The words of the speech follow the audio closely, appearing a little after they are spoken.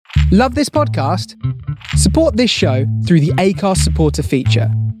Love this podcast? Support this show through the Acast supporter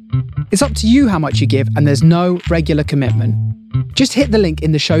feature. It's up to you how much you give, and there's no regular commitment. Just hit the link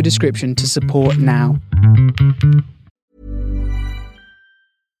in the show description to support now.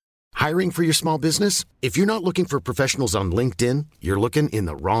 Hiring for your small business? If you're not looking for professionals on LinkedIn, you're looking in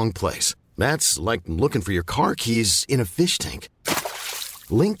the wrong place. That's like looking for your car keys in a fish tank.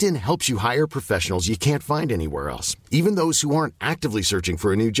 LinkedIn helps you hire professionals you can't find anywhere else, even those who aren't actively searching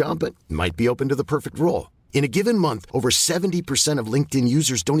for a new job but might be open to the perfect role. In a given month, over 70% of LinkedIn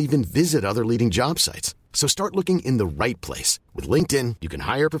users don't even visit other leading job sites. So start looking in the right place. With LinkedIn, you can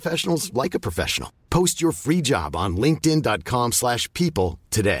hire professionals like a professional. Post your free job on linkedin.com/people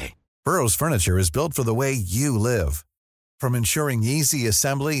today. Burrow's furniture is built for the way you live. From ensuring easy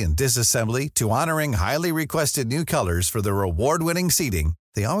assembly and disassembly to honoring highly requested new colors for their award-winning seating,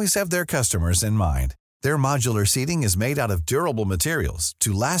 they always have their customers in mind. Their modular seating is made out of durable materials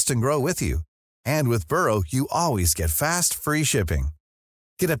to last and grow with you. And with Burrow, you always get fast, free shipping.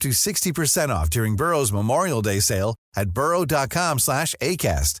 Get up to 60% off during Burrow's Memorial Day sale at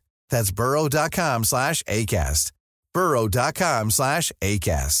burrow.com/ACAST. That's burrow.com/ACAST.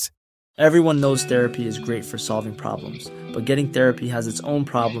 burrow.com/ACAST. Everyone knows therapy is great for solving problems, but getting therapy has its own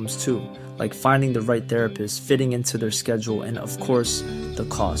problems too, like finding the right therapist, fitting into their schedule, and of course, the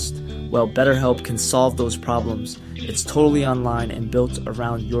cost. Well, BetterHelp can solve those problems. It's totally online and built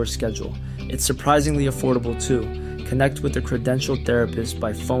around your schedule. It's surprisingly affordable too. Connect with a credentialed therapist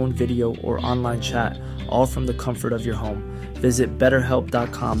by phone, video, or online chat, all from the comfort of your home. Visit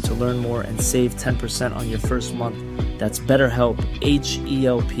BetterHelp.com to learn more and save 10% on your first month. That's BetterHelp,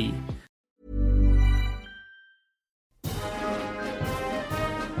 H-E-L-P.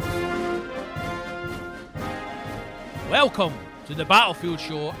 Welcome to the Battlefield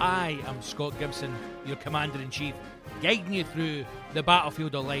Show. I am Scott Gibson, your Commander-in-Chief, guiding you through the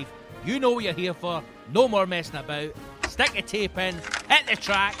battlefield of life. You know what you're here for. No more messing about. Stick the tape in, hit the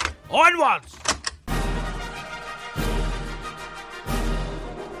track, onwards!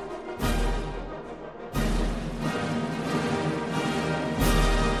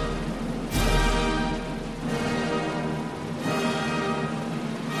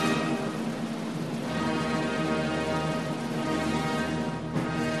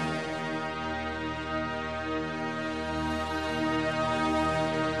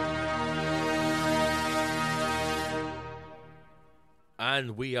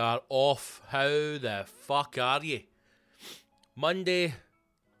 And we are off. How the fuck are you? Monday,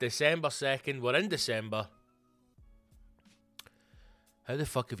 December 2nd. We're in December. How the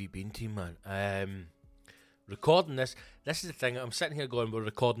fuck have you been, team, man? Recording this. This is the thing. I'm sitting here going, we're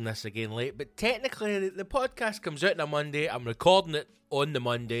recording this again late. But technically, the podcast comes out on a Monday. I'm recording it on the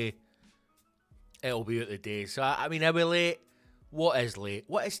Monday. It'll be out the day. So, I mean, are we late? What is late?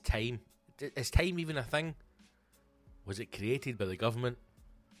 What is time? Is time even a thing? Was it created by the government?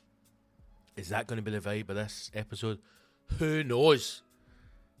 Is that going to be the vibe of this episode? Who knows?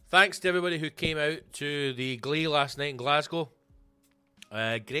 Thanks to everybody who came out to the Glee last night in Glasgow.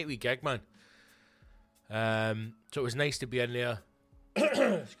 Great wee gig, man. So it was nice to be in there.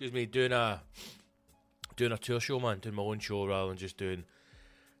 Excuse me, doing a tour show, man. Doing my own show rather than just doing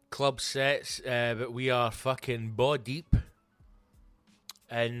club sets. But we are fucking ball deep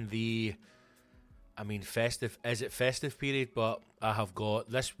in the... I mean, festive. Is it festive period? But I have got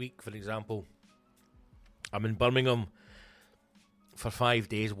this week, for example, I'm in Birmingham for 5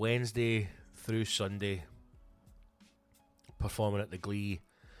 days, Wednesday through Sunday, performing at the Glee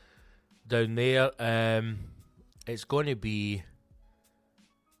down there. It's going to be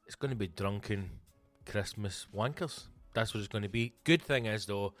drunken Christmas wankers. That's what it's going to be. Good thing is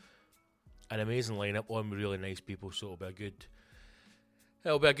though, an amazing lineup, one with really nice people, so it'll be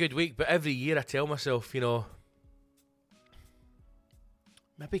a good week. But every year I tell myself, you know,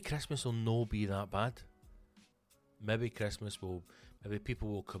 maybe Christmas will no be that bad. Maybe people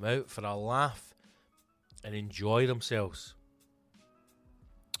will come out for a laugh and enjoy themselves.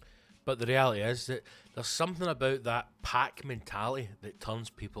 But the reality is that there's something about that pack mentality that turns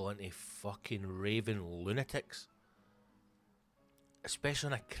people into fucking raving lunatics. Especially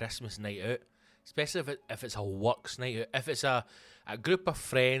on a Christmas night out. Especially if it's a works night out. If it's a group of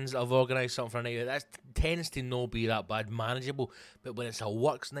friends that have organised something for a night out, that tends to not be that bad, manageable. But when it's a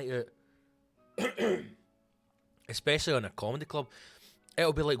works night out, especially on a comedy club,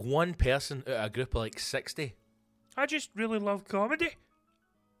 it'll be like one person out of a group of like 60. I just really love comedy.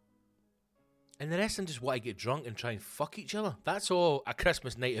 And the rest of them just want to get drunk and try and fuck each other. That's all a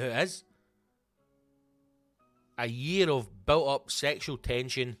Christmas night out is. A year of built-up sexual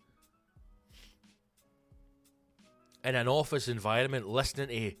tension in an office environment, listening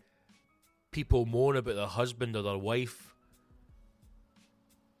to people moan about their husband or their wife,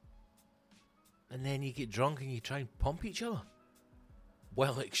 and then you get drunk and you try and pump each other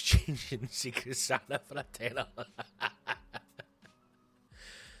while exchanging Secret Santa for a tenner.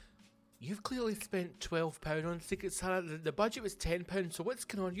 You've clearly spent £12 on Secret Santa. The budget was £10, so what's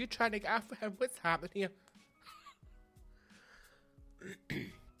going on? You're trying to get after him. What's happening here?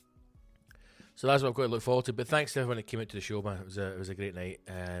 So that's what I've got to look forward to. But thanks to everyone that came out to the show, man. It was a great night.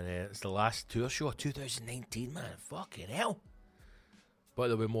 And it's the last tour show of 2019, man. Fucking hell. But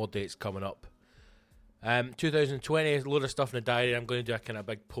there'll be more dates coming up. 2020, a load of stuff in the diary. I'm going to do a kind of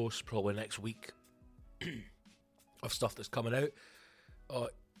big post probably next week of stuff that's coming out.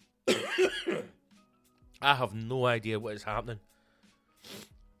 I have no idea what is happening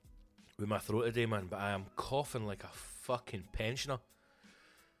with my throat today, man, but I am coughing like a fucking pensioner.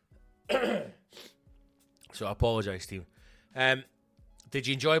 So I apologise, team. Did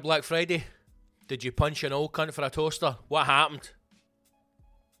you enjoy Black Friday? Did you punch an old cunt for a toaster? What happened?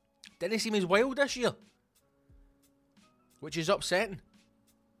 Didn't seem as wild this year, which is upsetting.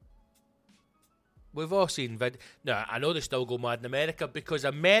 We've all seen No, I know they still go mad in America because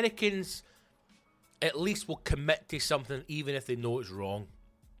Americans at least will commit to something even if they know it's wrong.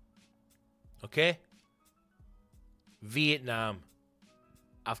 Okay? Vietnam,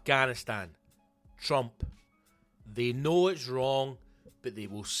 Afghanistan, Trump. They know it's wrong, but they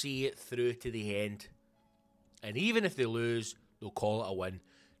will see it through to the end. And even if they lose, they'll call it a win.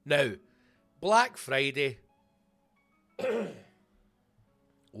 Now, Black Friday.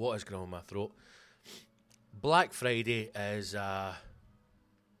 What is going on in my throat? Black Friday is,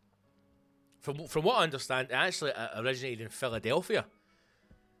 from what I understand, it actually originated in Philadelphia.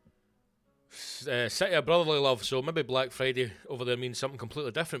 City of Brotherly Love, so maybe Black Friday over there means something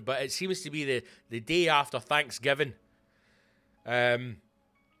completely different, but it seems to be the day after Thanksgiving, where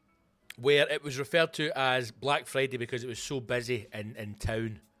it was referred to as Black Friday because it was so busy in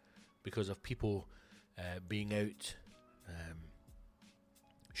town because of people being out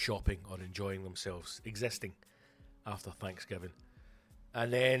shopping or enjoying themselves, existing after Thanksgiving.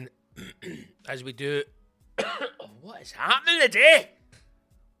 And then, as we do, what is happening today?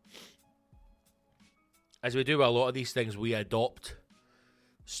 As we do with a lot of these things, we adopt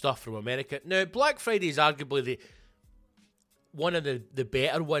stuff from America. Now, Black Friday is arguably one of the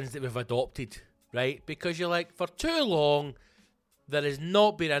better ones that we've adopted, right? Because you're like, for too long, there has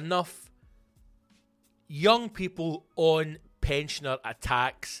not been enough young people on pensioner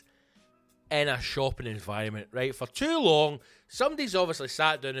attacks in a shopping environment, right? For too long, somebody's obviously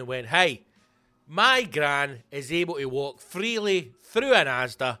sat down and went, hey, my gran is able to walk freely through an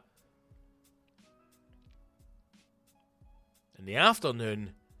Asda in the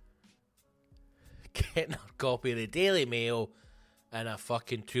afternoon, getting her copy of the Daily Mail and a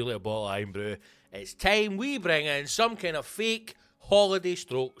fucking 2-litre bottle of Irn-Bru. It's time we bring in some kind of fake holiday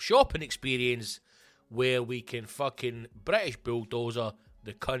stroke shopping experience where we can fucking British bulldozer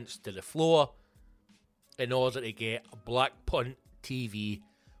the cunts to the floor in order to get a Black Punt TV,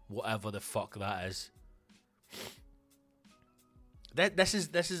 whatever the fuck that is. This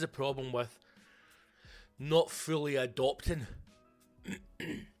is the problem with not fully adopting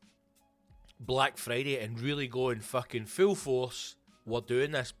Black Friday and really going fucking full force. We're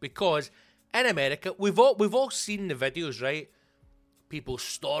doing this because in America we've all seen the videos, right? People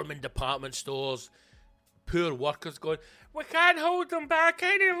storming department stores, poor workers going, we can't hold them back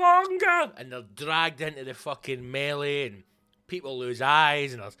any longer, and they're dragged into the fucking melee, and people lose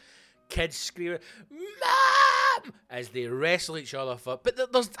eyes, and there's kids screaming, Mom! As they wrestle each other for.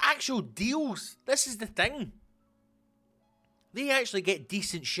 But there's actual deals. This is the thing. They actually get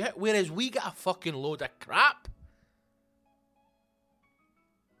decent shit, whereas we get a fucking load of crap.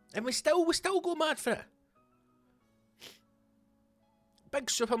 And we still go mad for it. Big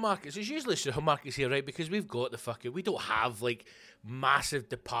supermarkets. There's usually supermarkets here, right? Because we've got we don't have like massive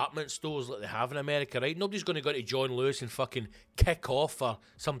department stores like they have in America, right? Nobody's going to go to John Lewis and fucking kick off for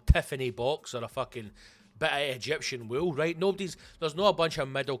some Tiffany box or a fucking bit of Egyptian wool, right? There's not a bunch of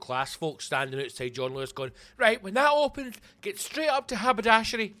middle class folks standing outside John Lewis going, right, when that opens, get straight up to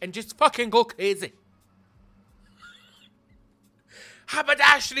haberdashery and just fucking go crazy.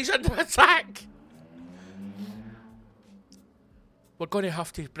 Haberdashery's under attack. We're going to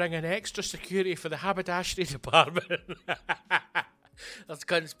have to bring in extra security for the haberdashery department. There's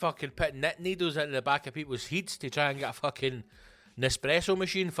guns fucking putting knit needles into the back of people's heads to try and get a fucking Nespresso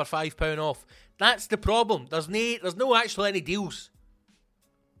machine for £5 off. That's the problem. There's no actually any deals.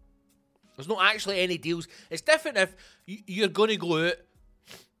 There's not actually any deals. It's different if you're going to go out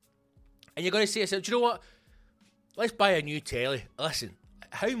and you're going to say to yourself, do you know what? Let's buy a new telly. Listen,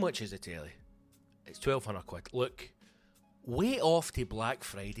 how much is a telly? It's 1,200 quid. Look, way off to Black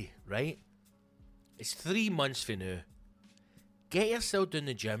Friday, right? It's 3 months from now. Get yourself down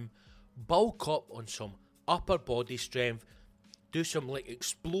the gym, bulk up on some upper body strength, do some like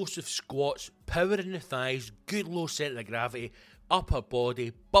explosive squats, power in the thighs, good low centre of gravity, upper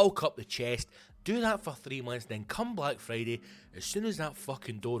body, bulk up the chest. Do that for 3 months, then come Black Friday, as soon as that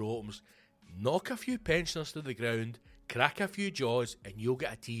fucking door opens, knock a few pensioners to the ground, crack a few jaws, and you'll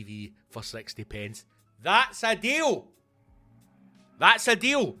get a TV for 60 pence. That's a deal! That's a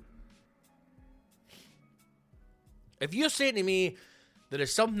deal! If you're saying to me, there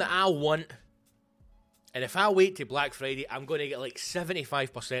is something that I want, and if I wait till Black Friday, I'm going to get like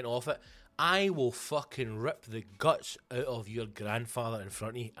 75% off it, I will fucking rip the guts out of your grandfather in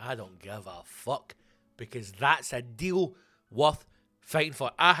front of you. I don't give a fuck, because that's a deal worth fighting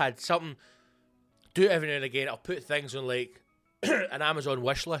for. I had something, do it every now and again, I'll put things on like an Amazon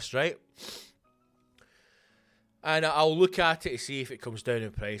wish list, right? And I'll look at it to see if it comes down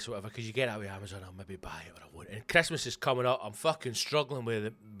in price or whatever, because you get it with Amazon, I'll maybe buy it or I won't. And Christmas is coming up, I'm fucking struggling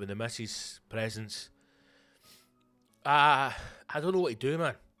with the missus' presents. I don't know what to do,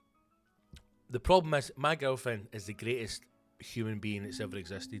 man. The problem is, my girlfriend is the greatest human being that's ever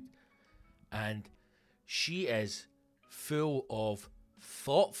existed. And she is full of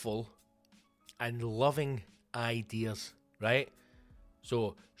thoughtful and loving ideas, right?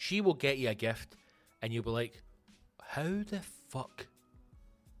 So she will get you a gift and you'll be like, how the fuck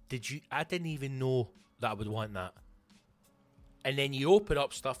did you... I didn't even know that I would want that. And then you open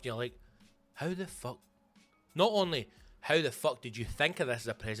up stuff and you're like, how the fuck... Not only how the fuck did you think of this as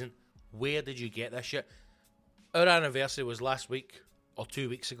a present, where did you get this shit? Our anniversary was last week, or 2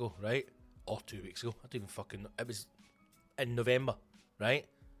 weeks ago, right? Or 2 weeks ago. I don't even fucking know. It was in November, right?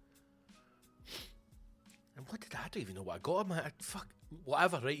 And what did I don't even know what I got him. Fuck,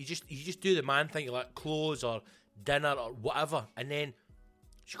 whatever, right? You just do the man thing, like clothes or dinner or whatever. And then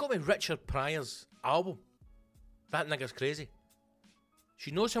she got me Richard Pryor's album. That nigger's crazy.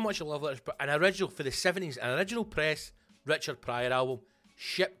 She knows how much I love it. An original for the 70s, an original press Richard Pryor album,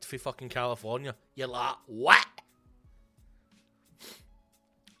 shipped for fucking California. You're like, what?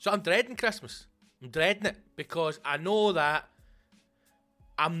 So I'm dreading Christmas. I'm dreading it because I know that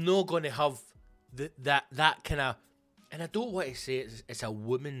I'm not going to have that kind of... And I don't want to say it's a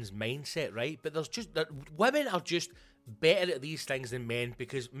woman's mindset, right? But there's just... Women are just better at these things than men,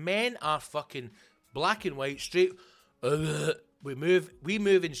 because men are fucking black and white, straight... We move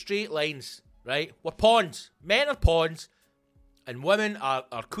in straight lines, right? We're pawns. Men are pawns, and women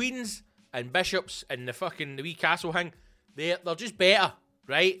are queens and bishops and the wee castle thing. They're just better,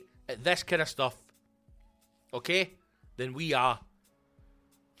 right, at this kind of stuff, okay, than we are.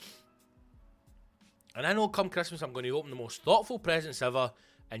 And I know come Christmas I'm going to open the most thoughtful presents ever,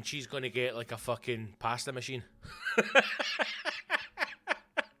 and she's going to get like a fucking pasta machine.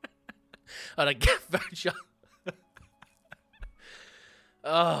 Or a gift voucher.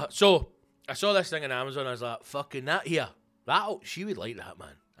 So I saw this thing on Amazon. I was like, fucking that here. She would like that,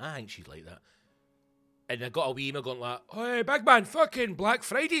 man. I think she'd like that. And I got a wee email going like, hey, big man, fucking Black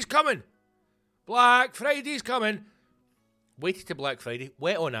Friday's coming. Black Friday's coming. Waited to Black Friday.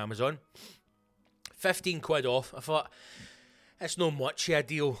 Went on Amazon. 15 quid off. I thought, it's not much of a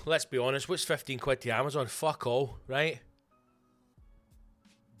deal. Let's be honest. What's 15 quid to Amazon? Fuck all, right?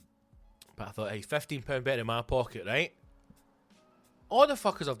 But I thought, hey, £15 better in my pocket, right? All the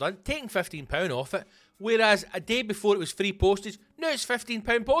fuckers have done, taking £15 off it, whereas a day before it was free postage, now it's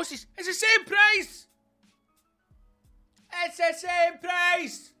 £15 postage. It's the same price! It's the same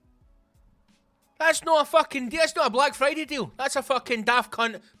price! That's not a fucking deal. That's not a Black Friday deal. That's a fucking daft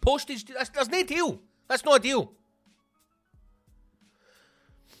cunt postage deal. There's no deal. That's not a deal.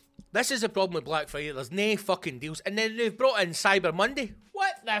 This is the problem with Black Friday. There's no fucking deals. And then they've brought in Cyber Monday.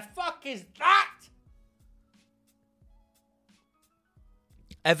 What the fuck is that?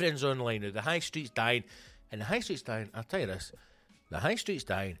 Everything's online now. The high street's dying. And the high street's dying, I'll tell you this. The high street's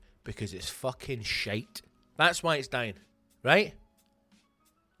dying because it's fucking shite. That's why it's dying. Right?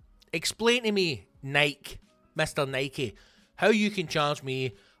 Explain to me, Nike, Mr. Nike, how you can charge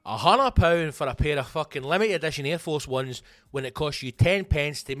me £100 for a pair of fucking limited edition Air Force Ones when it costs you 10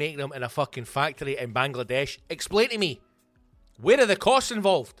 pence to make them in a fucking factory in Bangladesh. Explain to me. Where are the costs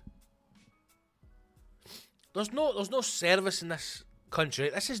involved? There's no service in this country.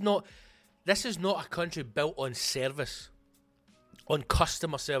 This is not a country built on service, on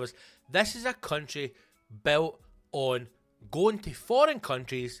customer service. This is a country built on going to foreign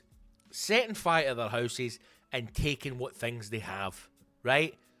countries, setting fire to their houses, and taking what things they have,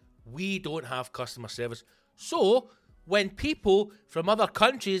 right? We don't have customer service. So, when people from other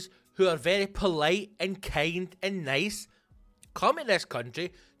countries who are very polite and kind and nice come to this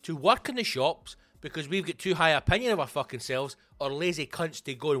country to work in the shops because we've got too high opinion of our fucking selves, or lazy cunts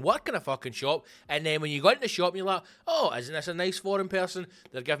to go and work in a fucking shop, and then when you go into the shop you're like, oh, isn't this a nice foreign person?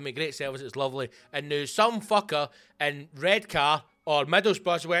 They're giving me great service, it's lovely. And now some fucker in Redcar or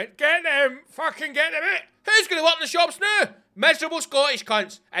Middlesbrough went, get them out! Who's going to work in the shops now? Miserable Scottish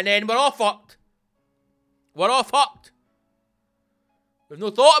cunts. And then we're all fucked. We've no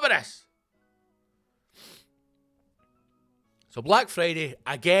thought about this. So Black Friday,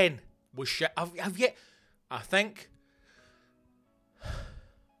 again, was shit. I think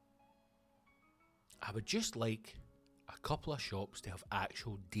I would just like a couple of shops to have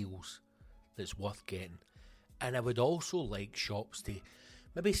actual deals that's worth getting. And I would also like shops to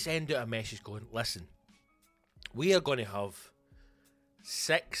maybe send out a message going, listen, we are going to have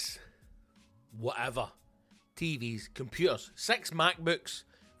 6 whatever TVs, computers, 6 MacBooks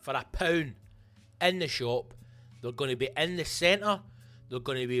for £1 in the shop. They're going to be in the centre. They're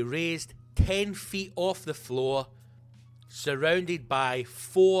going to be raised 10 feet off the floor, surrounded by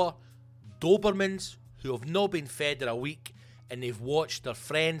 4 Dobermans who have not been fed in a week, and they've watched their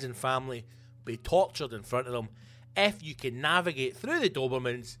friends and family be tortured in front of them. If you can navigate through the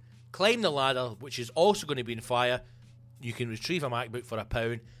Dobermans, climb the ladder, which is also going to be in fire, you can retrieve a MacBook for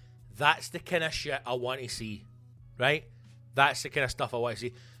 £1. That's the kind of shit I want to see, right? That's the kind of stuff I want to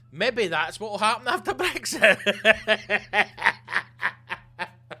see. Maybe that's what will happen after Brexit.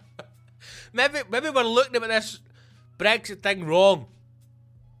 maybe we're looking at this Brexit thing wrong,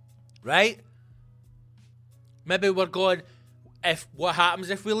 right? Maybe we're going, what happens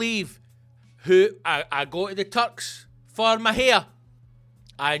if we leave? I go to the Turks for my hair.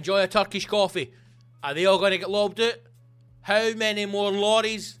 I enjoy a Turkish coffee. Are they all going to get lobbed out? How many more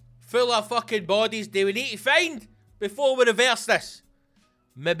lorries full of fucking bodies do we need to find before we reverse this?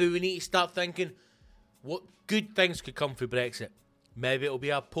 Maybe we need to start thinking what good things could come from Brexit. Maybe it'll be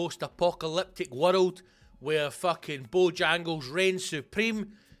a post-apocalyptic world where fucking Bojangles reign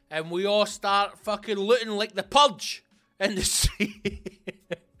supreme and we all start fucking looting like the Purge in the street.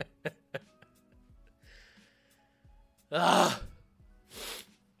 But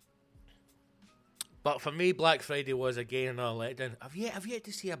for me, Black Friday was again another letdown. I've yet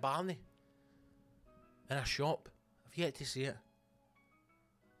to see a Barney in a shop. I've yet to see it.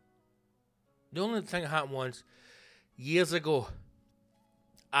 The only thing that happened once, years ago,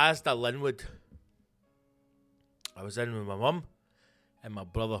 Asda Linwood, I was in with my mum and my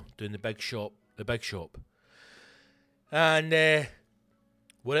brother doing the big shop. And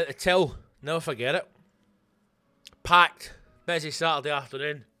we're at the till, never forget it. Packed, busy Saturday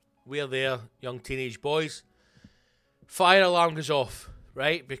afternoon. We're there, young teenage boys. Fire alarm goes off,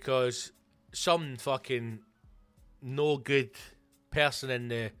 right? Because some fucking no good person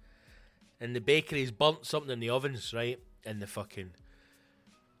in the bakery's burnt something in the ovens, right? And the fucking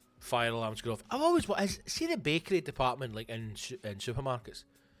fire alarms go off. I've always see the bakery department like in supermarkets.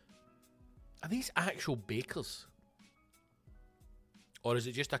 Are these actual bakers? Or is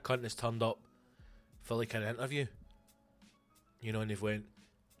it just a cunt that's turned up for like an interview? You know, and they've went,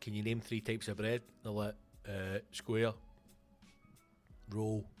 can you name 3 types of bread? They're like, square,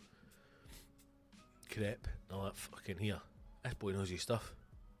 roll, crepe. They're like, fucking here. This boy knows his stuff.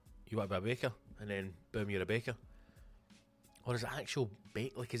 You want to be a baker? And then, boom, you're a baker. Or is it actual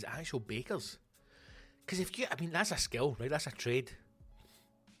is it actual bakers? Because that's a skill, right? That's a trade.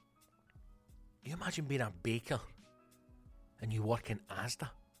 You imagine being a baker and you work in Asda.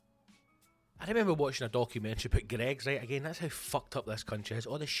 I remember watching a documentary about Greggs, right? Again, that's how fucked up this country is.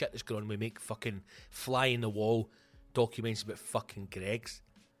 All the shit that's going on, we make fucking fly in the wall documentaries about fucking Greggs.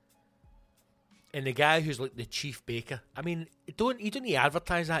 And the guy who's like the chief baker, I mean, you don't need to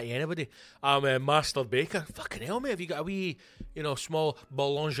advertise that to anybody. I'm a master baker. Fucking hell, mate, have you got a wee, small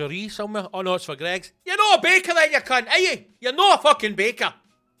boulangerie somewhere? Oh no, it's for Greggs. You're not a baker then, you cunt, are you? You're not a fucking baker.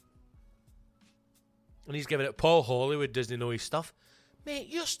 And he's giving it, Paul Hollywood doesn't know his stuff. Mate,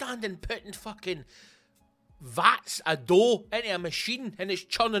 you're standing putting fucking vats of dough into a machine and it's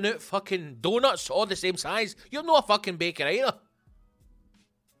churning out fucking donuts all the same size. You're not a fucking baker either.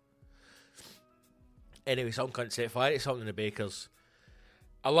 Anyway, some cunt set fire to something in the baker's.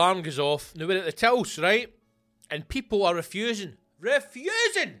 Alarm goes off. Now we're at the tills, right? And people are refusing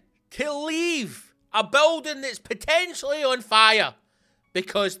to leave a building that's potentially on fire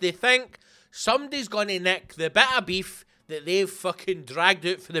because they think somebody's going to nick the bit of beef that they've fucking dragged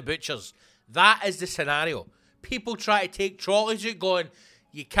out for the butchers. That is the scenario. People try to take trolleys out going,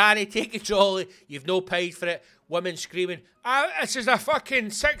 you can't take a trolley, you've no paid for it. Women screaming, this is a fucking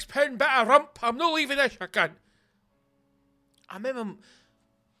 £6 bit of rump, I'm not leaving this, I can't. I remember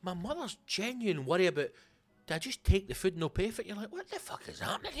my mother's genuine worry about, did I just take the food and no pay for it? You're like, what the fuck is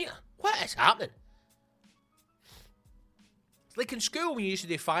happening here? What is happening? It's like in school when you used to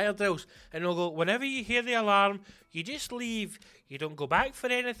do fire drills, and they'll go, whenever you hear the alarm, you just leave. You don't go back for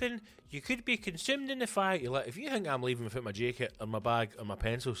anything. You could be consumed in the fire. You're like, if you think I'm leaving without my jacket or my bag or my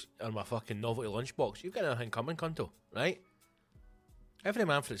pencils or my fucking novelty lunchbox, you've got anything coming, cunto, right? Every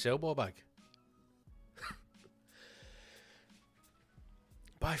man for his elbow bag.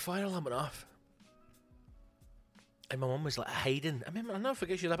 By fire alarm went off. And my mum was like hiding. I remember, I'll never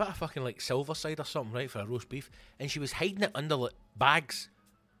forget, she had a bit of fucking like silver side or something, right, for a roast beef. And she was hiding it under like bags.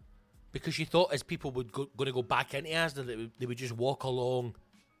 Because she thought as people would going to go back into Asda, they would just walk along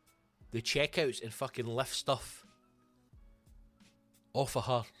the checkouts and fucking lift stuff off of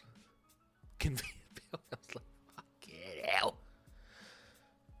her conveyor belt. I was like, fucking hell.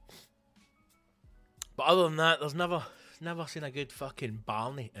 But other than that, there's never seen a good fucking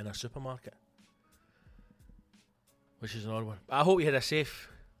Barney in a supermarket. Which is an odd one. But I hope you had a safe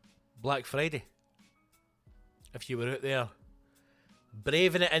Black Friday. If you were out there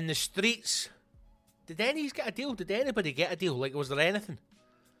braving it in the streets. Did any's get a deal? Did anybody get a deal? Like, was there anything?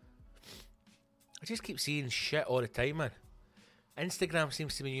 I just keep seeing shit all the time, man. Instagram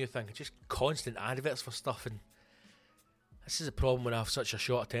seems to be a new thing. Just constant adverts for stuff, and this is a problem when I have such a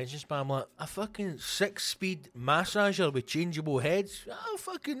short attention span. I'm like, a fucking 6-speed massager with changeable heads? Oh,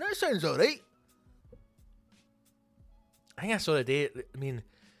 fucking, that sounds alright. I think I saw the day, I mean,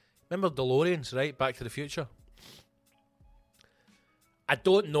 remember DeLoreans, right? Back to the Future. I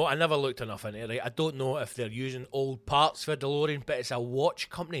don't know, I never looked enough into it, right? I don't know if they're using old parts for DeLorean, but it's a watch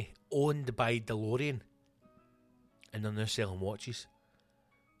company owned by DeLorean. And they're now selling watches.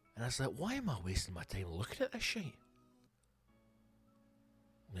 And I was like, why am I wasting my time looking at this shit?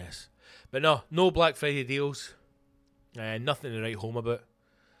 Yes. But no Black Friday deals. Nothing to write home about.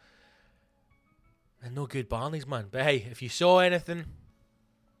 And no good Barneys, man. But hey, if you saw anything,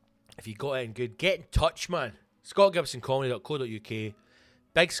 if you got anything good, get in touch, man. ScottGibsonComedy.co.uk.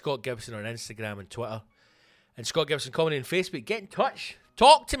 Big Scott Gibson on Instagram and Twitter. And Scott Gibson Comedy on Facebook. Get in touch.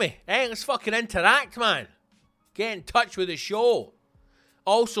 Talk to me. Hey, let's fucking interact, man. Get in touch with the show.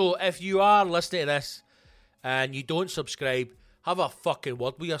 Also, if you are listening to this and you don't subscribe, have a fucking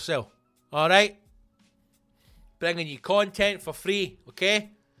word with yourself. Alright? Bringing you content for free, okay?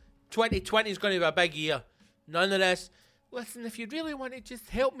 2020 is going to be a big year. None of this. Listen, if you really want to just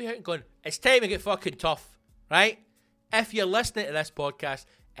help me out and going, it's time to get fucking tough, right? If you're listening to this podcast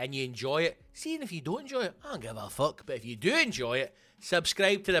and you enjoy it, see, and if you don't enjoy it, I don't give a fuck. But if you do enjoy it,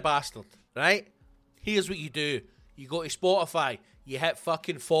 subscribe to the bastard, right? Here's what you do. You go to Spotify, you hit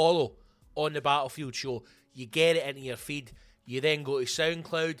fucking follow on the Battlefield Show, you get it into your feed, you then go to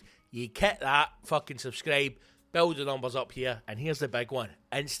SoundCloud, you hit that, fucking subscribe, build the numbers up here, and here's the big one.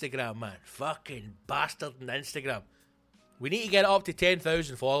 Instagram, man. Fucking bastard on Instagram. We need to get it up to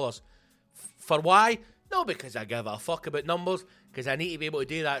 10,000 followers. For why? Not because I give a fuck about numbers, because I need to be able to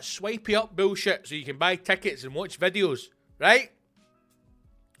do that swipey up bullshit so you can buy tickets and watch videos, right?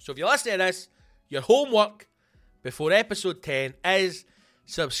 So if you're listening to this, your homework before episode 10 is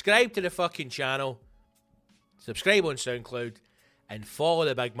subscribe to the fucking channel, subscribe on SoundCloud, and follow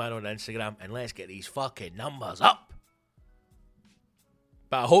the big man on Instagram, and let's get these fucking numbers up.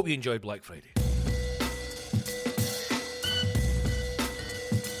 But I hope you enjoyed Black Friday.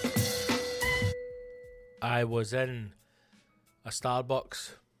 I was in a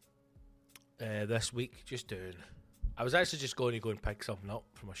Starbucks this week, I was actually just going to go and pick something up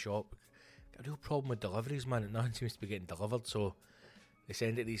from a shop. Got a real problem with deliveries, man, and nothing seems to be getting delivered, so they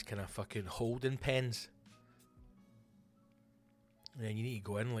send it these kind of fucking holding pens. And then you need to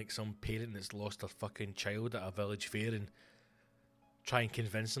go in like some parent that's lost their fucking child at a village fair and try and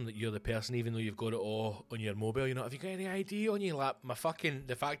convince them that you're the person, even though you've got it all on your mobile. You know, have you got any ID on your lap? The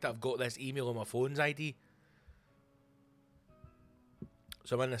fact that I've got this email on my phone's ID.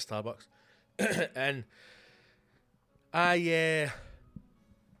 So I'm in this Starbucks and I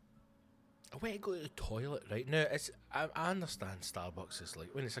went to go to the toilet, right? Now, I understand Starbucks is like,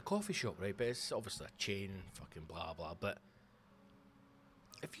 when it's a coffee shop, right? But it's obviously a chain, fucking blah, blah. But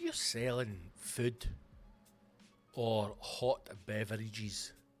if you're selling food or hot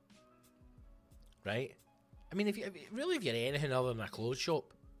beverages, right? I mean, if you're anything other than a clothes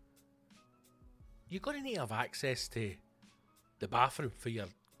shop, you're going to need to have access to the bathroom for your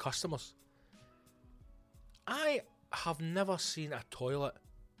customers. I have never seen a toilet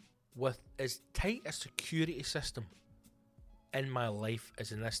with as tight a security system in my life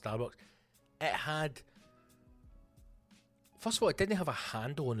as in this Starbucks. It had, first of all, it didn't have a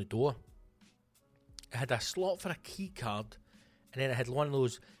handle on the door. It had a slot for a key card, and then it had one of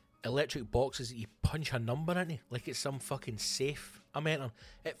those electric boxes that you punch a number into, like it's some fucking safe I'm entering.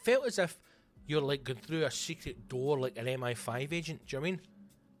 It felt as if you're like going through a secret door like an MI5 agent, do you know what I mean?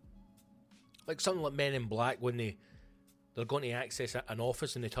 Like something like Men in Black when they're going to access an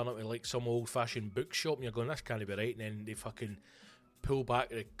office and they turn up to like some old-fashioned bookshop and you're going, this can't be right, and then they fucking pull back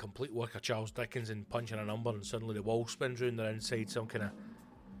the complete work of Charles Dickens and punch in a number and suddenly the wall spins round, they're inside some kind of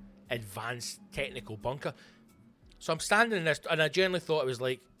advanced technical bunker. So I'm standing in this, and I generally thought it was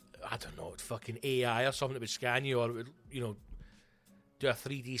like, I don't know, fucking AI or something that would scan you, or it would, you know, do a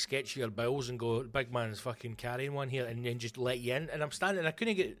 3D sketch of your bowels and go, big man's fucking carrying one here, and then just let you in. And I'm standing, and I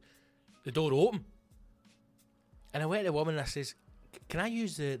couldn't get the door open. And I went to the woman and I says, can I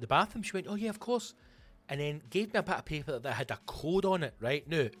use the bathroom? She went, oh yeah, of course. And then gave me a bit of paper that had a code on it, right?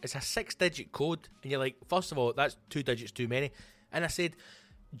 No, it's a 6-digit code. And you're like, first of all, that's 2 digits too many. And I said,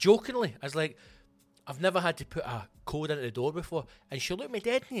 jokingly, I was like, I've never had to put a code into the door before. And she looked me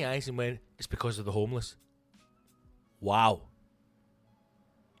dead in the eyes and went, it's because of the homeless. Wow.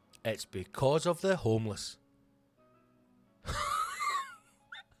 It's because of the homeless.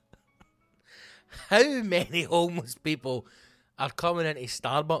 How many homeless people are coming into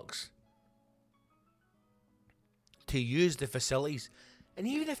Starbucks to use the facilities? And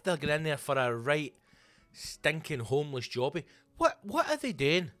even if they're going in there for a right stinking homeless jobby, what are they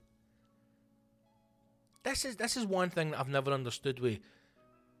doing? This is one thing that I've never understood with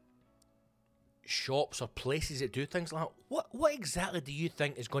shops or places that do things like that. What exactly do you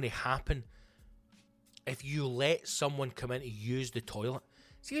think is going to happen if you let someone come in to use the toilet?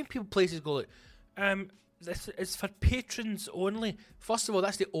 See, when places go like, this is for patrons only. First of all,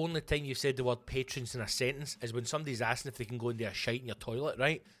 that's the only time you've said the word patrons in a sentence, is when somebody's asking if they can go and do a shite in your toilet,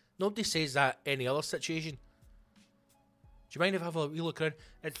 right? Nobody says that any other situation. Do you mind if I have a wee look around?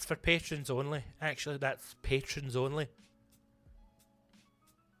 It's for patrons only. Actually, that's patrons only.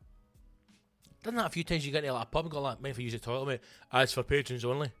 Done that a few times. You get into like a pub and go like, mind if I use the toilet, mate? It's for patrons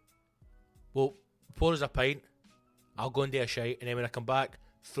only. Well, pour us a pint. I'll go and do a shite, and then when I come back,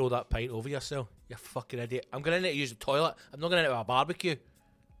 throw that pint over yourself. You fucking idiot. I'm going in there to use the toilet. I'm not going into a barbecue.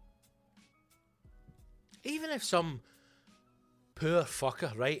 Even if some poor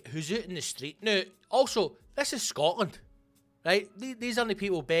fucker, right, who's out in the street. Now, also, this is Scotland, right? These aren't the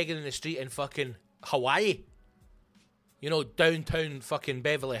people begging in the street in fucking Hawaii. You know, downtown fucking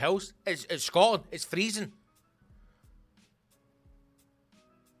Beverly Hills. It's Scotland. It's freezing.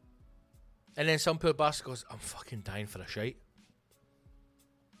 And then some poor bastard goes, I'm fucking dying for a shite.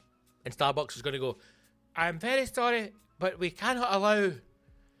 And Starbucks is going to go, I'm very sorry, but we cannot allow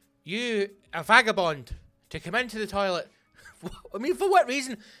you, a vagabond, to come into the toilet. I mean, for what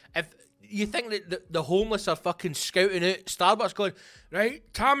reason? If you think that the homeless are fucking scouting out, Starbucks going, right,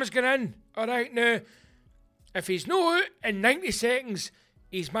 Tom has gone in. All right, now, if he's not out in 90 seconds,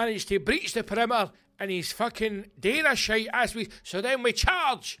 he's managed to breach the perimeter and he's fucking doing a shite so then we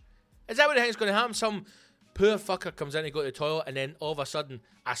charge. Is that what I think is going to happen? Some poor fucker comes in to go to the toilet, and then all of a sudden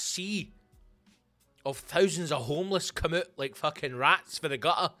a sea of thousands of homeless come out like fucking rats for the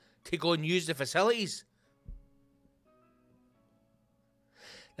gutter to go and use the facilities.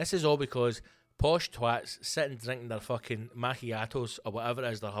 This is all because posh twats sitting drinking their fucking macchiatos or whatever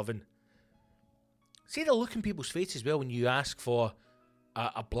it is they're having. See the look in people's faces as well when you ask for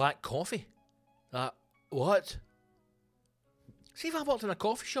a black coffee. What? See if I walked in a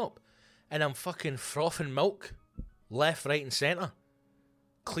coffee shop and I'm fucking frothing milk left, right and centre,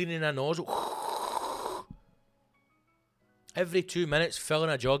 cleaning a nozzle every 2 minutes, filling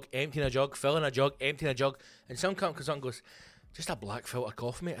a jug, emptying a jug, filling a jug, emptying a jug, and some cunt comes on and goes, just a black filter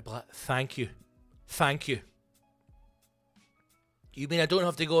coffee, mate. I'd be like, thank you. You mean I don't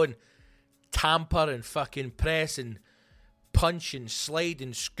have to go and tamper and fucking press and punch and slide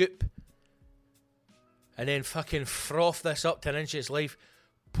and scoop and then fucking froth this up to an inch of its life,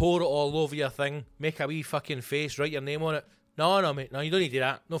 pour it all over your thing, make a wee fucking face, write your name on it? No, mate. No, you don't need to do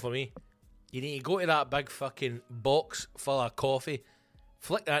that. Not for me. You need to go to that big fucking box full of coffee,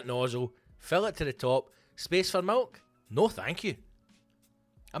 flick that nozzle, fill it to the top. Space for milk? No, thank you.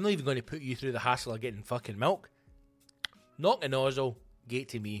 I'm not even going to put you through the hassle of getting fucking milk. Knock the nozzle, get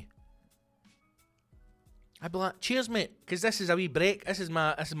to me. I'd be like, cheers, mate, because this is a wee break. This is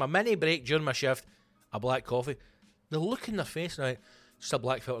my mini break during my shift. A black coffee. The look in their face now, just a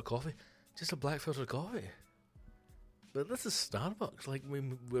black filter coffee. Just a black filter coffee. But this is Starbucks. Like,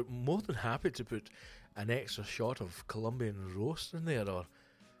 we're more than happy to put an extra shot of Colombian roast in there, or,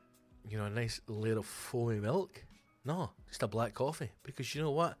 you know, a nice layer of foamy milk. No, just a black coffee. Because you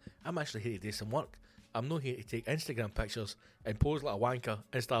know what? I'm actually here to do some work. I'm not here to take Instagram pictures and pose like a wanker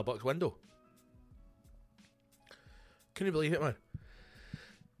in Starbucks window. Can you believe it, man?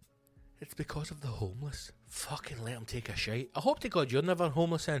 It's because of the homeless. Fucking let them take a shite. I hope to God you're never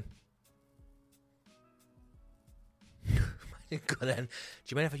homeless then. Go in. Do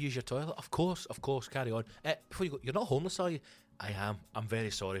you mind if I use your toilet? Of course, carry on. Before you go, you're not homeless, are you? I am. I'm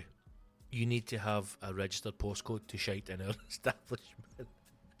very sorry. You need to have a registered postcode to shite in our establishment. I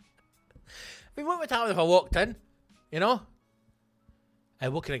mean, what would happen if I walked in? You know?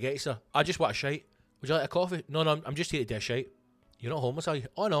 What can I get you, sir? I just want a shite. Would you like a coffee? No, I'm just here to do a shite. You're not homeless, are you?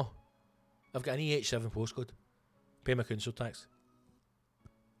 Oh, no. I've got an EH7 postcode. Pay my council tax.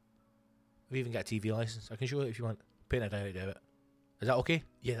 I've even got a TV licence. I can show it if you want. Pay a direct debit. Is that okay?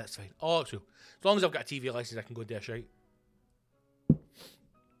 Yeah, that's fine. Oh, so as long as I've got a TV licence, I can go do a shite.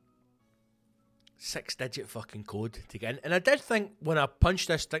 6-digit fucking code to get in. And I did think when I punched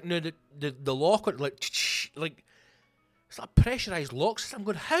this thing, no, the lock, like it's like pressurised locks. I'm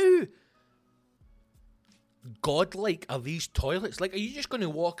going, how godlike are these toilets? Like, are you just going to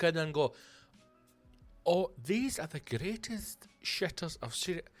walk in and go, oh, these are the greatest shitters I've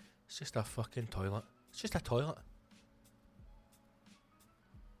seen? It's just a fucking toilet. It's just a toilet.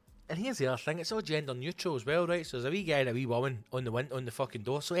 And here's the other thing, it's all gender neutral as well, right? So there's a wee guy and a wee woman on the fucking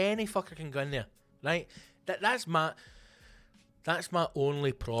door, so any fucker can go in there, right? That's my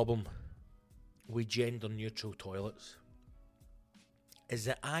only problem with gender neutral toilets, is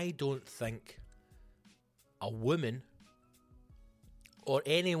that I don't think a woman or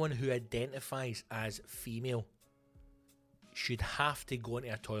anyone who identifies as female should have to go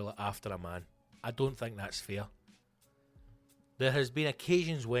into a toilet after a man. I don't think that's fair. There has been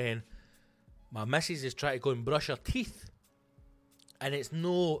occasions when my missus has tried to go and brush her teeth, and it's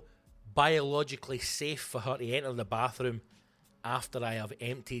no biologically safe for her to enter the bathroom after I have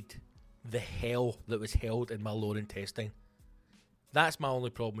emptied the hell that was held in my lower intestine. That's my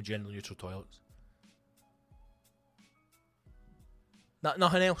only problem with gender neutral toilets.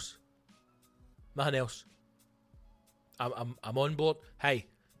 Nothing else. Nothing else. I'm on board. Hey,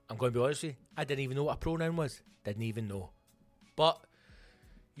 I'm going to be honest with you. I didn't even know what a pronoun was. Didn't even know. But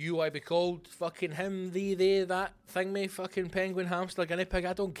you, I be called fucking him, thee, they, that, thing me, fucking penguin, hamster, guinea pig.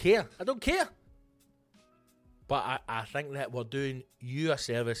 I don't care. But I think that we're doing you a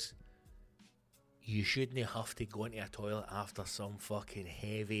service. You shouldn't have to go into a toilet after some fucking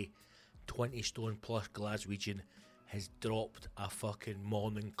heavy 20 stone plus Glaswegian has dropped a fucking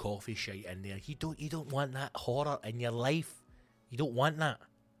morning coffee shite in there. You don't want that horror in your life. You don't want that.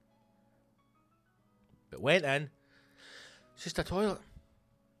 But went in. It's just a toilet.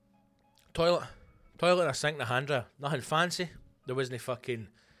 Toilet and a sink and a hand dryer. Nothing fancy. There wasn't fucking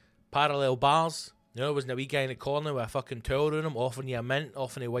parallel bars. You know, there wasn't a wee guy in the corner with a fucking towel around him offering you a mint,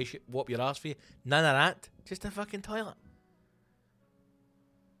 offering to wipe your ass for you. None of that. Just a fucking toilet.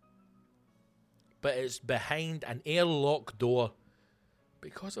 But it's behind an airlock door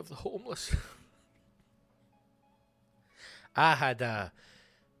because of the homeless. I had a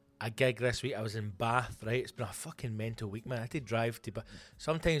gig this week. I was in Bath, right? It's been a fucking mental week, man. I had to drive to Bath.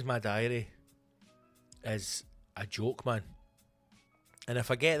 Sometimes my diary is a joke, man. And I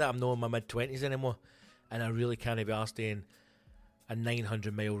forget that I'm not in my mid-20s anymore, and I really can't be arsed doing a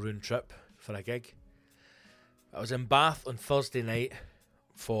 900-mile round trip for a gig. I was in Bath on Thursday night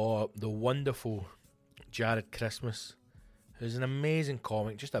for the wonderful Jared Christmas, who's an amazing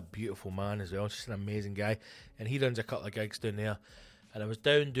comic, just a beautiful man as well, just an amazing guy, and he runs a couple of gigs down there. And I was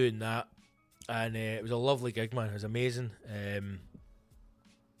down doing that, and it was a lovely gig, man. It was amazing.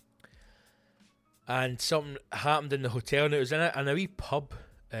 And something happened in the hotel, and it was in a wee pub,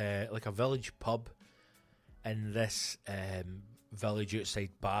 like a village pub, in this village outside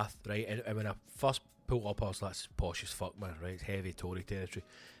Bath, right? And when I first pulled up, I was like, "This is posh as fuck, man, right? It's heavy Tory territory."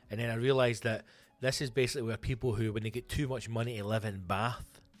 And then I realised that this is basically where people who, when they get too much money to live in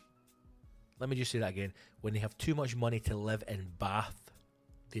Bath, let me just say that again, when they have too much money to live in Bath,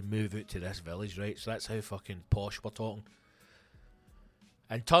 they move out to this village, right? So that's how fucking posh we're talking.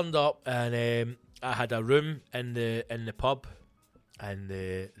 And turned up, and I had a room in the pub, and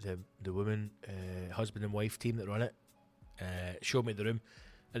the woman, husband and wife team that run it, showed me the room,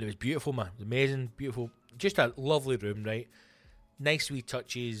 and it was beautiful, man. It was amazing, beautiful, just a lovely room, right? Nice wee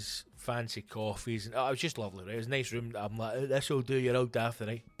touches, fancy coffees, and it was just lovely, right? It was a nice room. I'm like, this will do, you're all daft,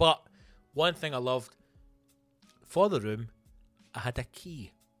 right? But one thing I loved, for the room, I had a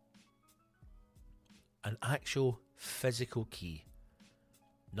key. An actual physical key.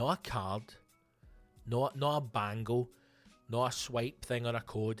 Not a card, not a bangle, not a swipe thing or a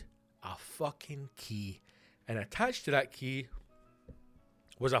code. A fucking key. And attached to that key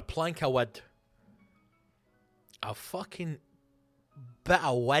was a plank of wood. A fucking bit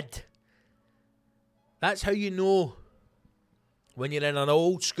of wood. That's how you know when you're in an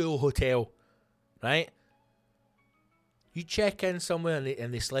old school hotel, right? You check in somewhere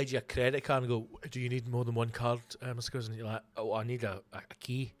and they slide you a credit card and go, do you need more than one card, Mr. Cousin? And you're like, oh, I need a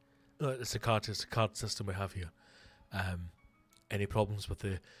key. No, it's a card system we have here. Any problems with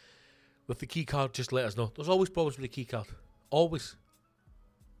the key card, just let us know. There's always problems with the key card. Always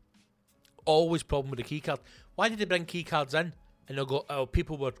problem with the key card. Why did they bring key cards in? And they'll go, oh,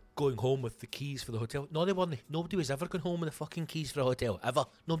 people were going home with the keys for the hotel. No, they weren't. Nobody was ever going home with the fucking keys for a hotel, ever.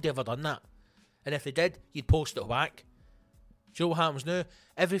 Nobody ever done that. And if they did, you'd post it back. Do you know what happens now?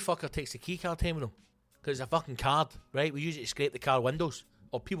 Every fucker takes the key card home with them. Because it's a fucking card, right? We use it to scrape the car windows.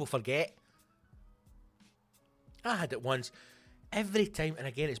 Or people forget. I had it once. Every time, and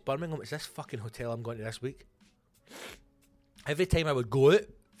again, it's Birmingham. It's this fucking hotel I'm going to this week. Every time I would go out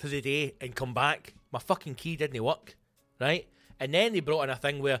for the day and come back, my fucking key didn't work, right? And then they brought in a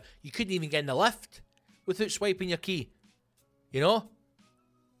thing where you couldn't even get in the lift without swiping your key. You know?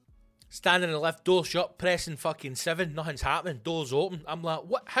 Standing in the lift, door shut, pressing fucking 7, nothing's happening, doors open. I'm like,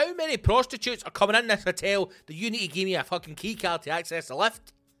 what? How many prostitutes are coming in this hotel that you need to give me a fucking key card to access the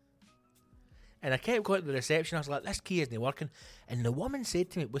lift? And I kept going to the reception, I was like, this key isn't working. And the woman said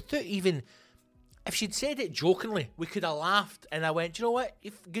to me, without even, if she'd said it jokingly, we could have laughed. And I went, do you know what?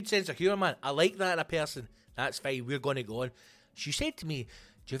 You've good sense of humour, man. I like that in a person. That's fine, we're going to go on. She said to me,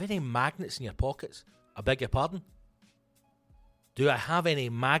 do you have any magnets in your pockets? I beg your pardon? Do I have any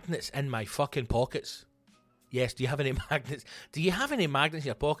magnets in my fucking pockets? Yes, do you have any magnets? Do you have any magnets in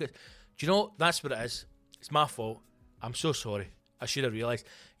your pockets? Do you know, that's what it is. It's my fault. I'm so sorry. I should have realised.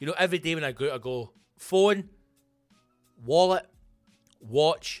 You know, every day when I go out, I go, phone, wallet,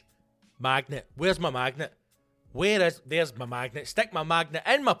 watch, magnet. Where's my magnet? There's my magnet. Stick my magnet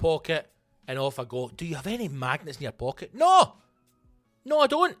in my pocket and off I go. Do you have any magnets in your pocket? No, I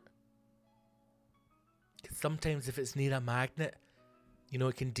don't. Sometimes if it's near a magnet, you know,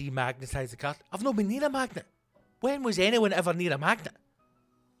 it can demagnetise the card. I've not been near a magnet. When was anyone ever near a magnet?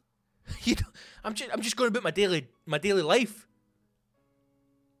 You know, I'm just going about my daily life.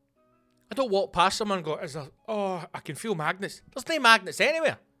 I don't walk past someone and go, I can feel magnets. There's no magnets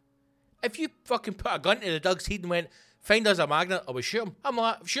anywhere. If you fucking put a gun to the Doug's head and went, find us a magnet, or we shoot him. I'm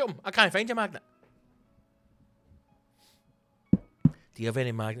like, shoot him. I can't find your magnet. Do you have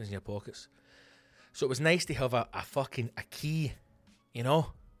any magnets in your pockets? So it was nice to have a key, you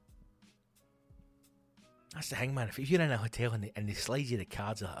know? That's the thing, man. If you're in a hotel and they slide you the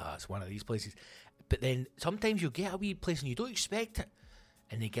cards, like, it's one of these places. But then sometimes you'll get a wee place and you don't expect it.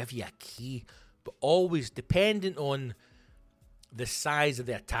 And they give you a key. But always dependent on the size of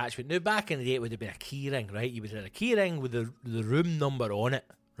the attachment. Now, back in the day, it would have been a key ring, right? You would have a key ring with the room number on it,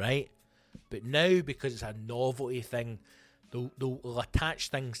 right? But now, because it's a novelty thing, they'll attach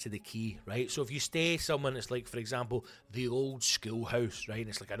things to the key, right? So if you stay somewhere that's like, for example, the old school house, right? And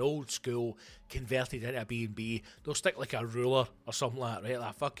it's like an old school converted into a B&B. They'll stick like a ruler or something like that, right?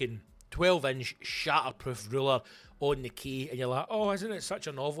 Like a fucking 12-inch shatterproof ruler on the key. And you're like, oh, isn't it such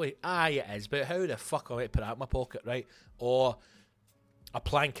a novelty? Aye, it is. But how the fuck am I to put that in my pocket, right? Or a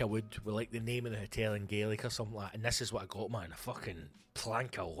plank of wood with like the name of the hotel in Gaelic or something like that. And this is what I got, man. A fucking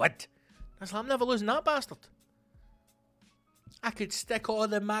plank of wood. I was like, I'm never losing that bastard. I could stick all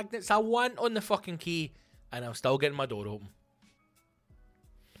the magnets I want on the fucking key and I'm still getting my door open.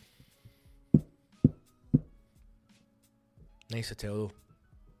 Nice hotel though.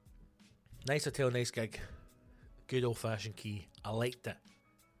 Nice hotel, nice gig. Good old fashioned key. I liked it.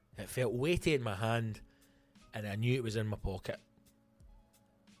 It felt weighty in my hand and I knew it was in my pocket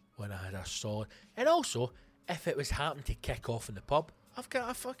when I had a solid. And also, if it was happening to kick off in the pub, I've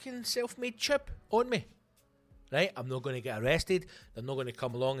got a fucking self-made chip on me. Right, I'm not going to get arrested. They're not going to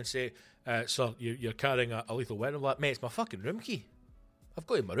come along and say, sir, you're carrying a lethal weapon. I'm like, mate, it's my fucking room key. I've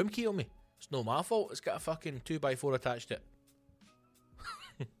got my room key on me. It's not my fault. It's got a fucking 2x4 attached to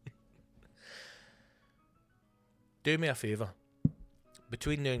it. Do me a favour.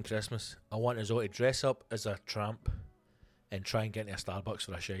 Between now and Christmas, I want us all to dress up as a tramp and try and get into a Starbucks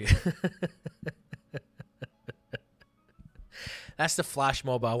for a shite. That's the flash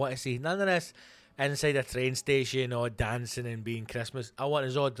mob I want to see. None of this inside a train station or dancing and being Christmas. I want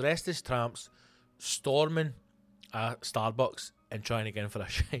us all dressed as tramps, storming a Starbucks and trying to get in for a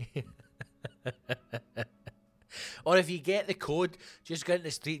shite. Or if you get the code, just go into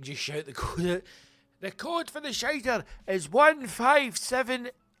the street and just shout the code out. The code for the shiter is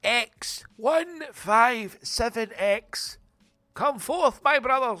 157X. 157X. Come forth, my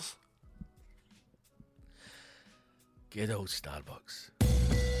brothers. Good old Starbucks.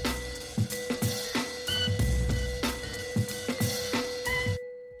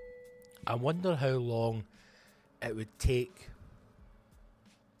 I wonder how long it would take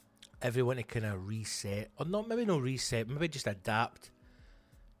everyone to kind of reset, or not, maybe no reset, maybe just adapt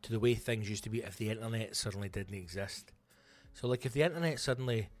to the way things used to be if the internet suddenly didn't exist. So like if the internet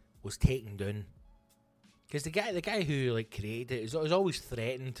suddenly was taken down, because the guy who like created it was always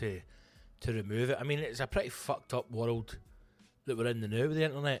threatening to remove it. I mean, it's a pretty fucked up world that we're in the now with the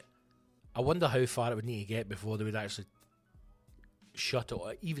internet. I wonder how far it would need to get before they would actually shut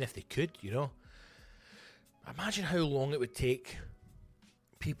it, even if they could, you know. Imagine how long it would take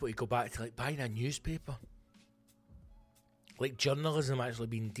people to go back to like buying a newspaper, like journalism actually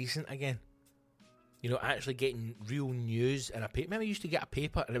being decent again, you know, actually getting real news in a paper. Remember, you used to get a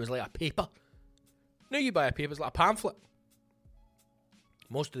paper and it was like a paper. Now you buy a paper, it's like a pamphlet.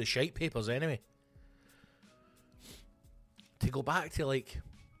 Most of the shite papers anyway. To go back to like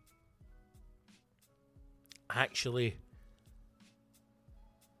actually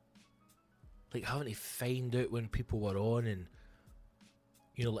like having to find out when people were on, and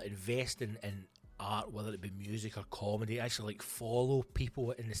you know, like invest in art, whether it be music or comedy, actually like follow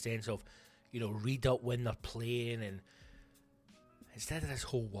people in the sense of, you know, read up when they're playing, and instead of this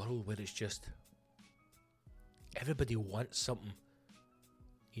whole world where it's just everybody wants something,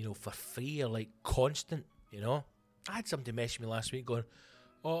 you know, for free or like constant, you know. I had somebody message me last week going,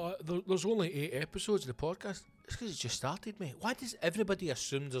 oh, there's only 8 episodes of the podcast. It's because it's just started, mate. Why does everybody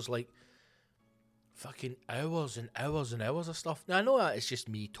assume there's like fucking hours and hours and hours of stuff? Now I know that it's just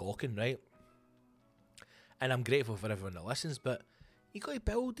me talking, right? And I'm grateful for everyone that listens, but you got to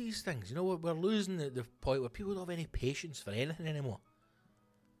build these things. You know, we're losing the point where people don't have any patience for anything anymore.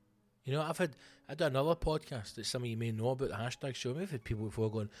 You know, I did another podcast that some of you may know about, the Hashtag Show. I've had people before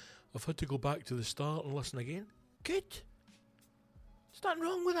going, I've had to go back to the start and listen again. Good. There's nothing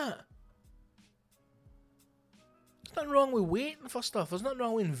wrong with that. There's nothing wrong with waiting for stuff. There's nothing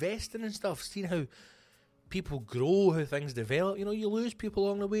wrong with investing in stuff, seeing how people grow, how things develop. You know, you lose people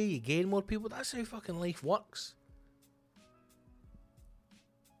along the way, you gain more people. That's how fucking life works.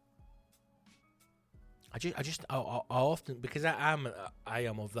 I often, because I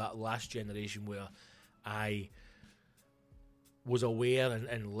am of that last generation where I was aware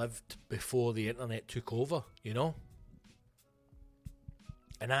and lived before the internet took over, you know.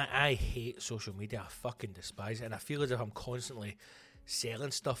 And I hate social media. I fucking despise it, and I feel as if I'm constantly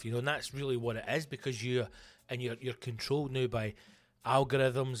selling stuff, you know. And that's really what it is, because you're controlled now by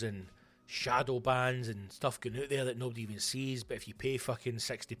algorithms and shadow bans and stuff going out there that nobody even sees. But if you pay fucking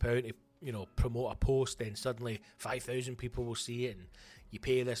 £60 to, you know, promote a post, then suddenly 5,000 people will see it, and you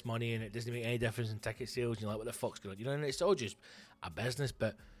pay this money and it doesn't make any difference in ticket sales, and you're like, what the fuck's going on? You know, and it's all just a business.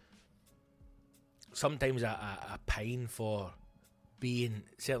 But sometimes I pine for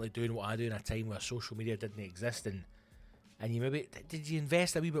certainly doing what I do in a time where social media didn't exist, and you maybe, did you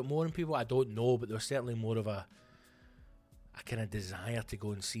invest a wee bit more in people? I don't know, but there was certainly more of a kind of desire to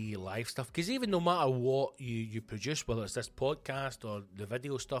go and see live stuff, because even no matter what you produce, whether it's this podcast or the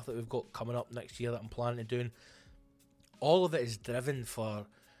video stuff that we've got coming up next year that I'm planning to do, all of it is driven for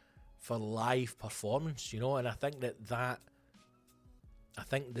live performance, you know. And I think that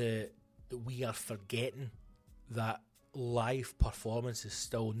we are forgetting that live performance is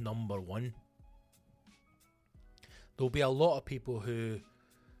still number one. There'll be a lot of people who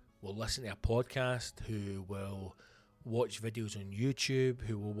will listen to a podcast, who will watch videos on YouTube,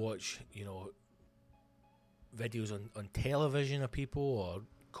 who will watch, you know, videos on television of people or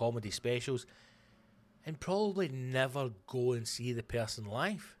comedy specials, and probably never go and see the person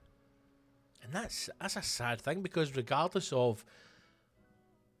live. And that's a sad thing, because regardless of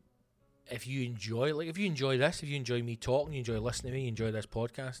if you enjoy this, if you enjoy me talking, you enjoy listening to me, you enjoy this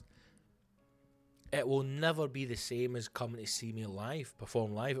podcast, it will never be the same as coming to see me live,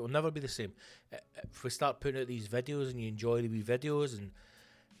 perform live. It will never be the same. If we start putting out these videos and you enjoy the wee videos and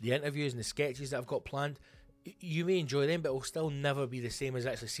the interviews and the sketches that I've got planned, you may enjoy them, but it will still never be the same as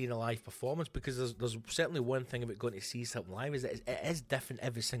actually seeing a live performance, because there's certainly one thing about going to see something live, is that it is different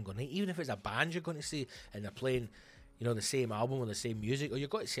every single night. Even if it's a band you're going to see and they're playing, you know, the same album or the same music, or you're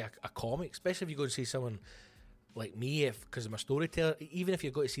going to see a comic, especially if you go and see someone like me, because I'm a storyteller, even if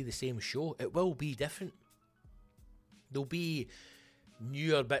you're going to see the same show, it will be different. There'll be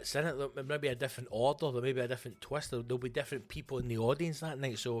newer bits in it, there may be a different order, there may be a different twist, there'll be different people in the audience that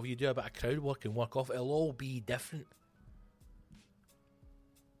night, so if you do a bit of crowd work and work off, it'll all be different.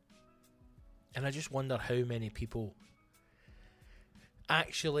 And I just wonder how many people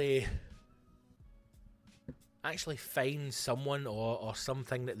actually find someone or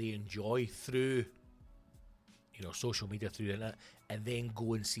something that they enjoy through, you know, social media, through the internet, and then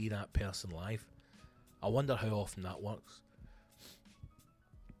go and see that person live. I wonder how often that works.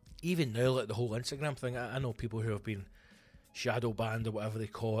 Even now, like the whole Instagram thing, I know people who have been shadow banned or whatever they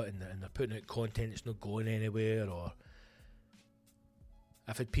call it, and they're putting out content that's not going anywhere. Or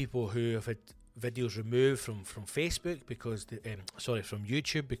I've had people who have had videos removed from Facebook because from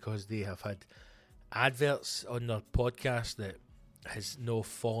YouTube because they have had adverts on their podcast that has no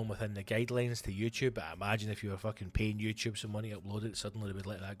fallen within the guidelines to YouTube. But I imagine if you were fucking paying YouTube some money to upload it, suddenly they would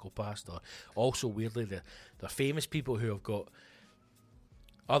let that go past. Or also weirdly, they're famous people who have got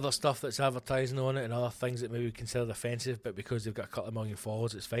other stuff that's advertising on it and other things that maybe we considered offensive, but because they've got a couple of million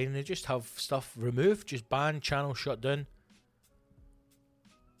followers, it's fine. And they just have stuff removed, just banned, channel shut down.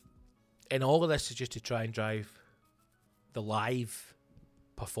 And all of this is just to try and drive the live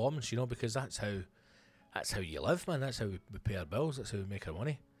performance, you know, because that's how you live, man. That's how we pay our bills. That's how we make our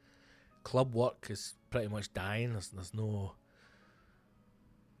money. Club work is pretty much dying. There's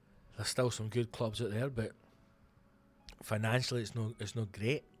still some good clubs out there, but financially it's not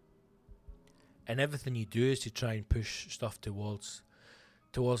great. And everything you do is to try and push stuff towards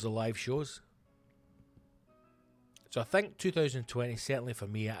the live shows. So I think 2020, certainly for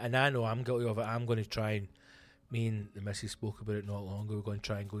me, and I know I'm guilty of it, I'm going to try and, me and the missus spoke about it not long ago, we're going to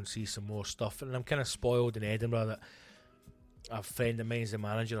try and go and see some more stuff. And I'm kind of spoiled in Edinburgh that a friend of mine is the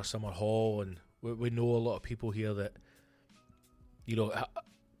manager of Summer Hall, and we know a lot of people here that, you know,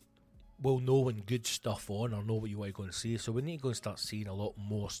 will know when good stuff on or know what you want to go and see. So we need to go and start seeing a lot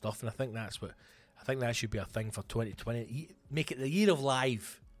more stuff, and I think that should be a thing for 2020. Make it the year of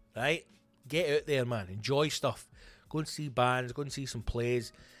live, right? Get out there, man. Enjoy stuff. Go and see bands. Go and see some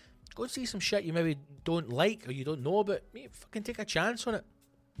plays. Go and see some shit you maybe don't like or you don't know about. Maybe fucking take a chance on it.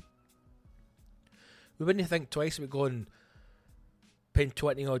 We wouldn't think twice about going paying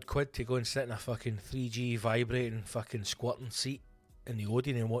 20 odd quid to go and sit in a fucking 3G vibrating fucking squirting seat in the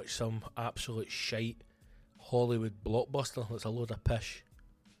Odeon and watch some absolute shite Hollywood blockbuster that's a load of pish.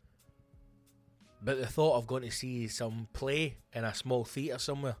 But the thought of going to see some play in a small theatre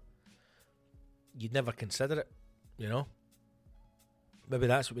somewhere, you'd never consider it, you know? Maybe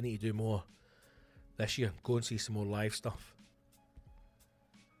that's what we need to do more this year. Go and see some more live stuff.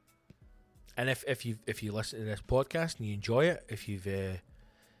 And if you listen to this podcast and you enjoy it, if you've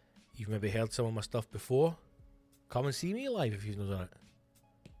maybe heard some of my stuff before, come and see me live if you've not done it.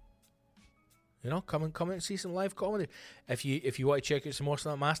 You know, come and see some live comedy. If you want to check out some more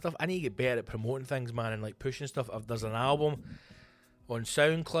of my stuff, I need to get better at promoting things, man, and like pushing stuff. There's an album on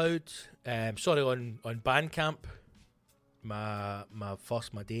SoundCloud, on Bandcamp. My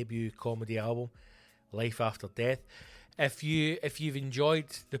debut comedy album, Life After Death. If you've enjoyed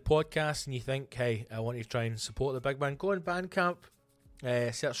the podcast and you think, hey, I want to try and support the big man, go on Bandcamp,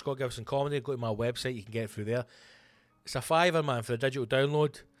 search Scott Gibson Comedy, go to my website, you can get it through there. It's a $5, man, for a digital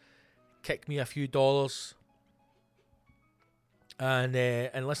download. Kick me a few dollars and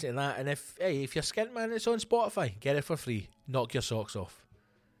listen to that. And if you're skint, man, it's on Spotify. Get it for free. Knock your socks off.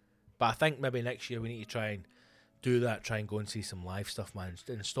 But I think maybe next year we need to try and do that. Try and go and see some live stuff, man,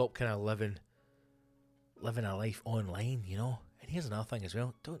 and stop kind of living a life online, you know. And here's another thing as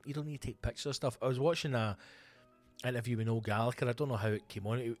well. You don't need to take pictures of stuff. I was watching a interview with Noel Gallagher. I don't know how it came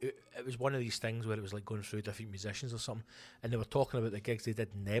on. It was one of these things where it was like going through different musicians or something, and they were talking about the gigs they did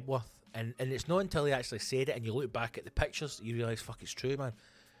in Nebworth. And it's not until they actually said it and you look back at the pictures that you realise, fuck, it's true, man.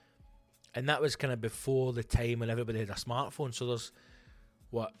 And that was kind of before the time when everybody had a smartphone. So there's,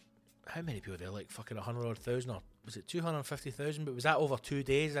 how many people there? Like fucking 100,000, or was it 250,000? But was that over 2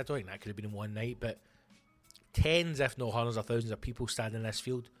 days? I don't think that could have been in one night, but tens, if not hundreds of thousands of people standing in this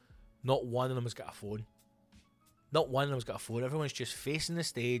field. Not one of them has got a phone. Not one of them has got a phone. Everyone's just facing the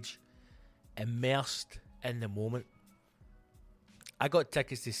stage, immersed in the moment. I got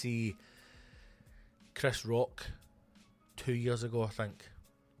tickets to see Chris Rock 2 years ago, I think,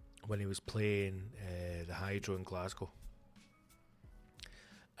 when he was playing the Hydro in Glasgow.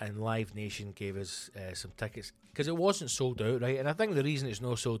 And Live Nation gave us some tickets because it wasn't sold out, right? And I think the reason it's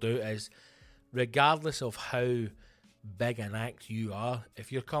not sold out is, regardless of how big an act you are,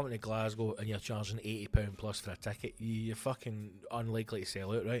 if you're coming to Glasgow and you're charging £80 plus for a ticket, you're fucking unlikely to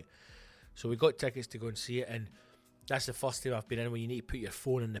sell out, right? So we got tickets to go and see it, and that's the first time I've been in where you need to put your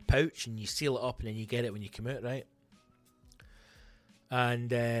phone in the pouch and you seal it up and then you get it when you come out, right?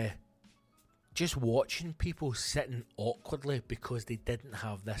 And just watching people sitting awkwardly because they didn't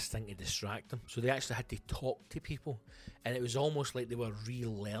have this thing to distract them, so they actually had to talk to people, and it was almost like they were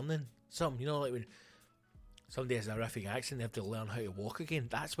relearning something, you know, like when somebody has a horrific accent, they have to learn how to walk again.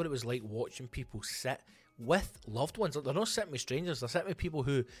 That's what it was like watching people sit with loved ones. They're not sitting with strangers, they're sitting with people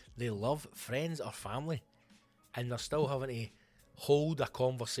who they love, friends or family, and they're still having to hold a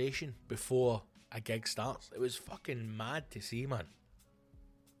conversation before a gig starts. It was fucking mad to see, man.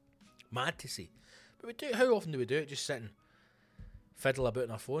 Mad to see. But we do. How often do we do it? Just sitting fiddle about on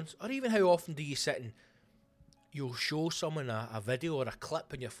their phones? Or even how often do you sit and you'll show someone a video or a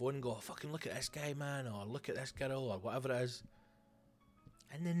clip on your phone and go, oh, fucking look at this guy, man, or look at this girl, or whatever it is.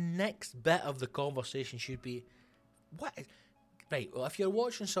 And the next bit of the conversation should be, right, well, if you're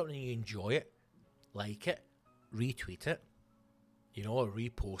watching something and you enjoy it, like it, retweet it, or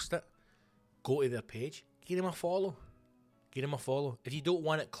repost it, go to their page, give them a follow. If you don't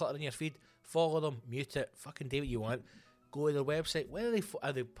want it cluttered in your feed, follow them, mute it, fucking do what you want. Go to their website. Where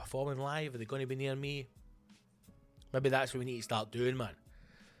are they performing live? Are they going to be near me? Maybe that's what we need to start doing, man.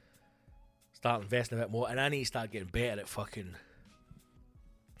 Start investing a bit more, and I need to start getting better at fucking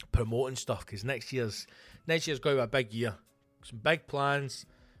promoting stuff, because next year's going to be a big year. Some big plans.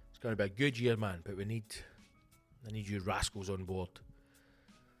 It's going to be a good year, man. But I need you rascals on board.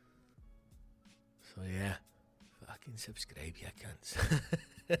 So yeah, fucking subscribe, you cunts.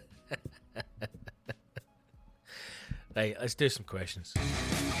 Right, let's do some questions.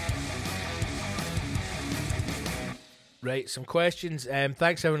 Right, some questions.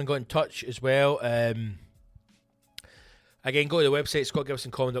 Thanks everyone who got in touch as well. Again, go to the website,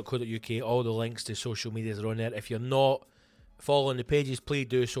 scottgibsoncomedy.co.uk. All the links to social medias are on there. If you're not following the pages, please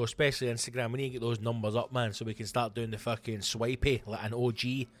do so, especially Instagram. We need to get those numbers up, man, so we can start doing the fucking swipey like an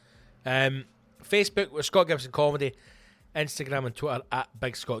OG. Facebook with Scott Gibson Comedy. Instagram and Twitter at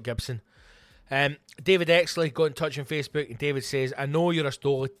Big Scott Gibson. David Exley got in touch on Facebook, and David says, I know you're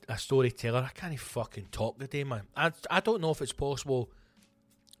a storyteller. I can't fucking talk today, man. I don't know if it's possible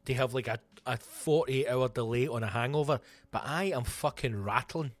to have like a 48-hour delay on a hangover, but I am fucking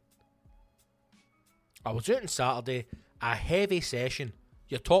rattling. I was out on Saturday, a heavy session.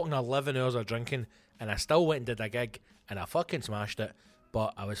 You're talking 11 hours of drinking, and I still went and did a gig, and I fucking smashed it.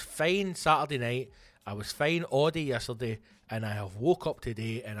 But I was fine Saturday night, I was fine all day yesterday, and I have woke up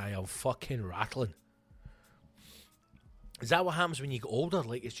today and I am fucking rattling. Is that what happens when you get older?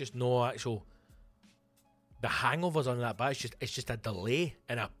 Like, it's just no actual... The hangovers aren't that bad. It's just a delay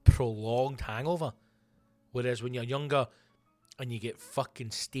and a prolonged hangover. Whereas when you're younger and you get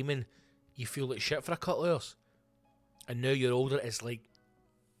fucking steaming, you feel like shit for a couple of hours. And now you're older, it's like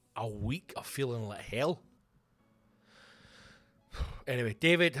a week of feeling like hell. Anyway,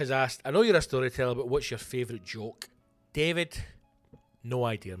 David has asked, I know you're a storyteller, but what's your favourite joke? David, no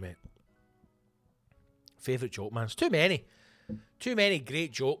idea, mate. Favourite joke, man. It's too many. Too many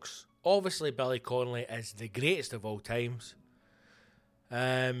great jokes. Obviously, Billy Connolly is the greatest of all times.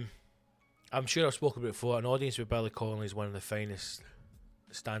 I'm sure I've spoken about it before. An Audience with Billy Connolly is one of the finest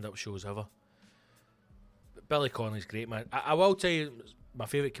stand-up shows ever. But Billy Connolly's great, man. I will tell you, my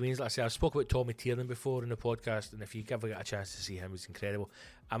favourite comedians, like I say, I've spoken about Tommy Tiernan before in the podcast, and if you ever get a chance to see him, he's incredible.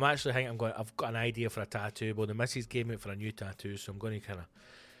 I'm actually thinking I've got an idea for a tattoo, but the missus gave me it for a new tattoo, so I'm going to kind of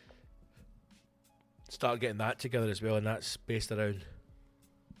start getting that together as well, and that's based around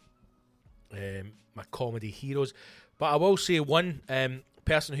my comedy heroes. But I will say one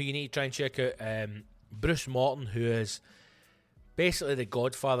person who you need to try and check out, Bruce Morton, who is basically the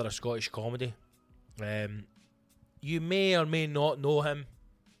godfather of Scottish comedy. You may or may not know him.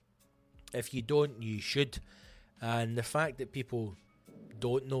 If you don't, you should. And the fact that people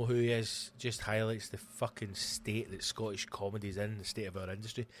don't know who he is just highlights the fucking state that Scottish comedy is in, the state of our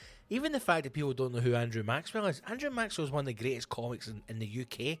industry. Even the fact that people don't know who Andrew Maxwell is. Andrew Maxwell is one of the greatest comics in the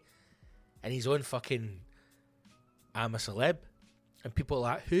UK. And he's on fucking I'm a Celeb. And people are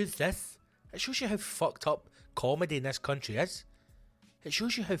like, who's this? It shows you how fucked up comedy in this country is. It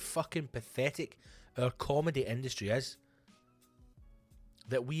shows you how fucking pathetic our comedy industry is.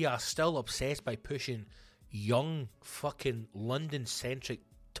 That we are still obsessed by pushing young fucking London-centric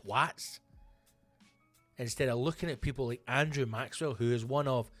twats instead of looking at people like Andrew Maxwell, who is one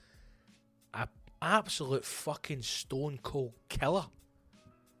of an absolute fucking stone cold killer.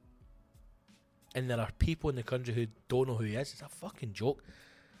 And there are people in the country who don't know who he is. It's a fucking joke.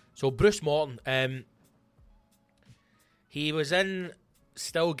 So Bruce Morton, he was in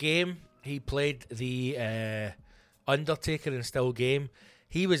Still Game. He played the Undertaker in Still Game.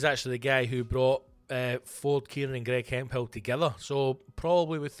 He was actually the guy who brought Ford Kieran and Greg Hemphill together. So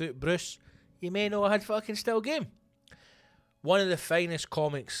probably without Bruce, you may know I had fucking Still Game. One of the finest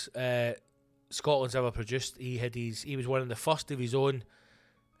comics Scotland's ever produced. He was one of the first of his own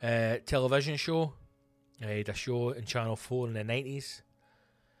television show. He had a show in Channel 4 in the 90s.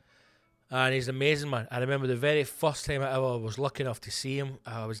 And he's amazing, man. I remember the very first time I ever was lucky enough to see him,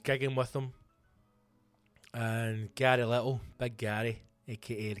 I was gigging with him. And Gary Little, Big Gary,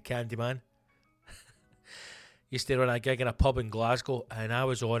 a.k.a. the Candyman, used to run a gig in a pub in Glasgow. And I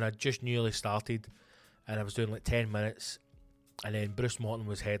was on, I just newly started. And I was doing like 10 minutes. And then Bruce Morton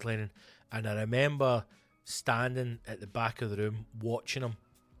was headlining. And I remember standing at the back of the room watching him,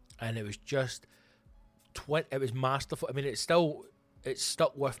 and it was just it was masterful. I mean, it's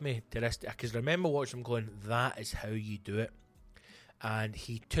stuck with me to this day, because I remember watching him going, that is how you do it. And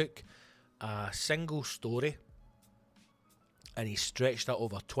he took a single story and he stretched that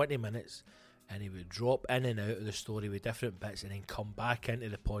over 20 minutes, and he would drop in and out of the story with different bits and then come back into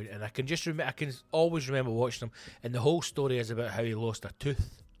the point. And I can always remember watching him, and the whole story is about how he lost a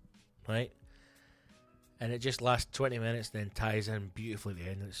tooth, right? And it just lasts 20 minutes, then ties in beautifully at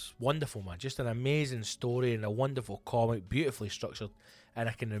the end. It's wonderful, man. Just an amazing story and a wonderful comic, beautifully structured. And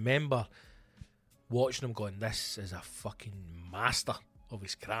I can remember watching him going, this is a fucking master of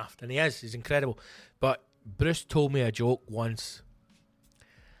his craft. And he is. He's incredible. But Bruce told me a joke once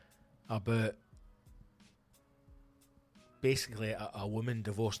about basically a woman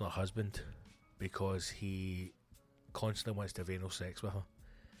divorcing her husband because he constantly wants to have anal sex with her.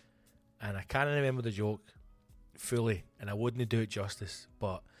 And I can't remember the joke fully, and I wouldn't do it justice,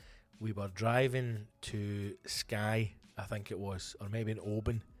 but we were driving to Skye, I think it was, or maybe in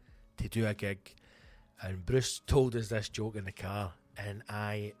Oban, to do a gig, and Bruce told us this joke in the car, and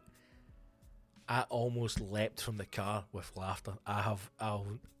I almost leapt from the car with laughter. I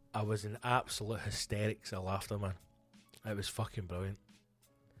was in absolute hysterics of laughter, man. It was fucking brilliant.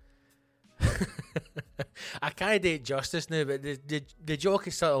 I can't do it justice now, but the joke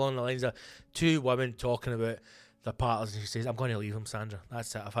is sort of along the lines of two women talking about their partners, and she says, I'm going to leave him, Sandra.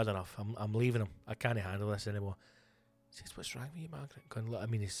 That's it, I've had enough. I'm leaving him. I can't handle this anymore. She says, what's wrong with you, Margaret? Going, look, I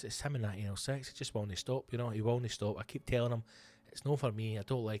mean, it's him and that, sex. It just won't stop, he won't stop. I keep telling him, it's no for me, I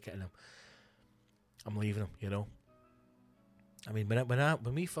don't like it in him. I'm leaving him, I mean,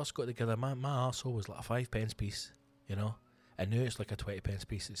 when we first got together, my arsehole was like a 5 pence piece, and now it's like a 20 pence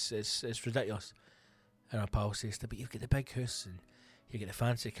piece. It's ridiculous. And our pal says to me, but you've got the big house and you get the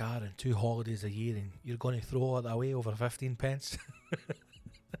fancy car and 2 holidays a year, and you're going to throw all that away over 15 pence.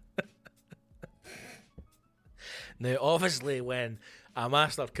 Now, obviously, when a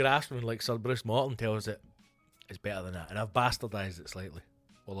master craftsman like Sir Bruce Morton tells it, it's better than that. And I've bastardised it slightly.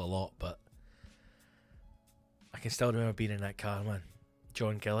 Well, a lot, but I can still remember being in that car, man.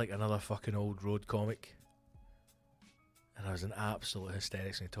 John Gillick, another fucking old road comic. And I was in absolute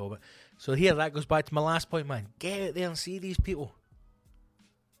hysterics when he told it. So here, that goes back to my last point, man. Get out there and see these people.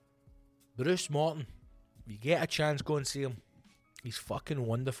 Bruce Morton. If you get a chance, go and see him. He's fucking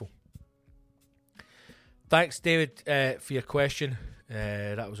wonderful. Thanks, David, for your question.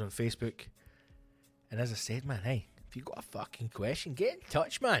 That was on Facebook. And as I said, man, hey, if you got a fucking question, get in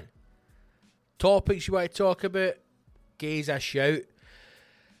touch, man. Topics you want to talk about, give us a shout.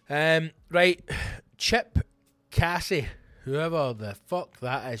 Right, Chip Cassie, whoever the fuck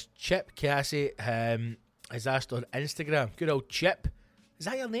that is, Chip Cassie, has asked on Instagram. Good old Chip. Is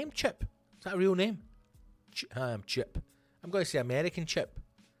that your name, Chip? Is that a real name? Chip. I'm going to say American Chip.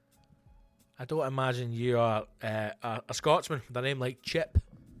 I don't imagine you are a Scotsman with a name like Chip.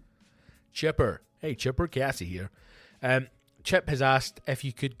 Chipper. Hey, Chipper Cassie here. Chip has asked, if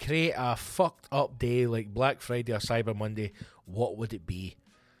you could create a fucked up day like Black Friday or Cyber Monday, what would it be?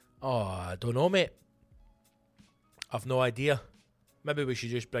 Oh, I don't know, mate. I've no idea. Maybe we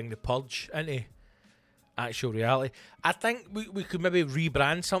should just bring the purge into actual reality. I think we could maybe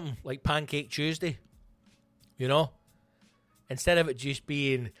rebrand something like Pancake Tuesday. Instead of it just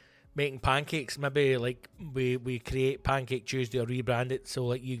being making pancakes, maybe like we create Pancake Tuesday or rebrand it so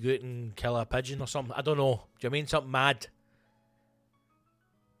like you go out and kill a pigeon or something. I don't know. Do you mean something mad?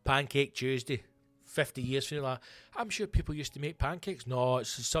 Pancake Tuesday. 50 years from now, I'm sure people used to make pancakes. No, it's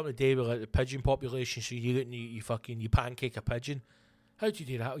something to do with like the pigeon population. So you you pancake a pigeon. How do you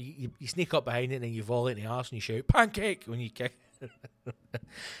do that? You sneak up behind it and then you volley it in the arse and you shout pancake when you kick.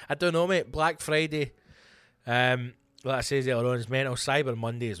 I don't know, mate. Black Friday, like I said earlier on, is mental. Cyber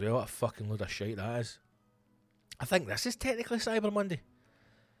Monday as well. What a fucking load of shit that is. I think this is technically Cyber Monday.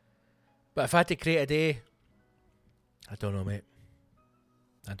 But if I had to create a day, I don't know, mate.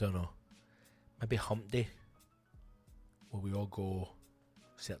 I don't know. Maybe Hump Day, where we all go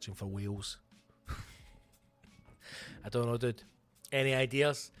searching for whales. I don't know, dude. Any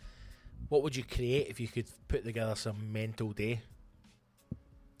ideas? What would you create if you could put together some mental day?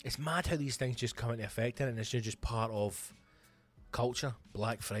 It's mad how these things just come into effect, and it's just part of culture.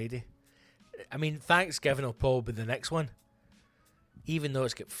 Black Friday. I mean, Thanksgiving will probably be the next one, even though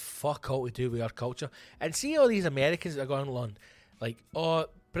it's got fuck all to do with our culture. And see all these Americans that are going along, like, oh,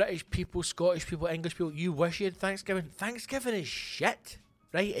 British people, Scottish people, English people, you wish you had Thanksgiving. Thanksgiving is shit,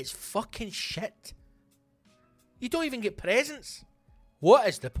 right? It's fucking shit. You don't even get presents. What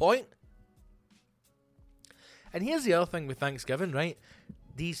is the point? And here's the other thing with Thanksgiving, right?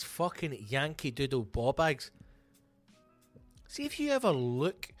 these fucking Yankee Doodle ball bags. See if you ever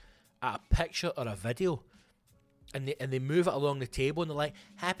look at a picture or a video and they move it along the table and they're like,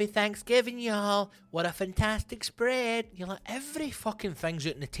 Happy Thanksgiving, y'all. What a fantastic spread. You're like, every fucking thing's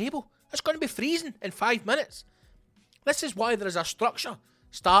out on the table. It's going to be freezing in 5 minutes. This is why there is a structure.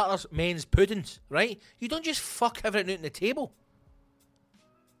 Starters, mains, puddings, right? You don't just fuck everything out on the table.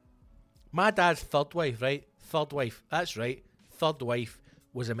 My dad's third wife, right? Third wife, that's right. Third wife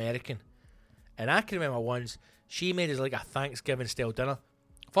was American. And I can remember once, she made us like a Thanksgiving style dinner.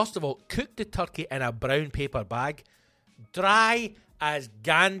 First of all, cooked the turkey in a brown paper bag. Dry as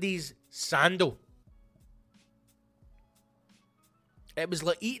Gandhi's sandal. It was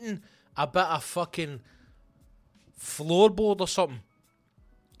like eating a bit of fucking floorboard or something.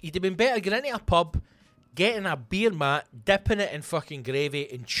 You'd have been better getting into a pub, getting a beer mat, dipping it in fucking gravy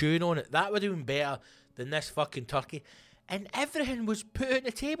and chewing on it. That would have been better than this fucking turkey. And everything was put on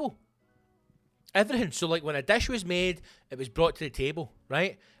the table. Everything. So like when a dish was made, it was brought to the table,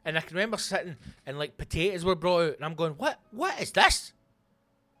 right? And I can remember sitting and like potatoes were brought out and I'm going, what is this?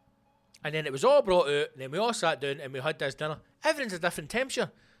 And then it was all brought out and then we all sat down and we had this dinner. Everything's a different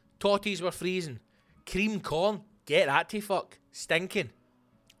temperature. Totties were freezing. Cream corn, get that to fuck. Stinking.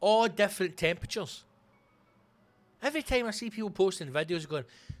 All different temperatures. Every time I see people posting videos going,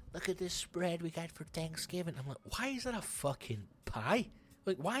 look at this spread we got for Thanksgiving. I'm like, why is there a fucking pie?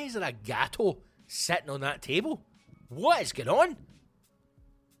 Like, why is there a gateau sitting on that table? What is going on?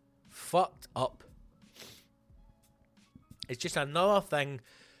 Fucked up. It's just another thing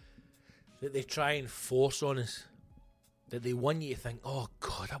that they try and force on us. That they want you to think, oh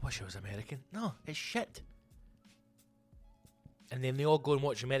God, I wish I was American. No, it's shit. And then they all go and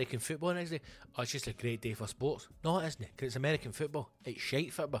watch American football next day. Oh, it's just a great day for sports. No, it isn't, because it's American football. It's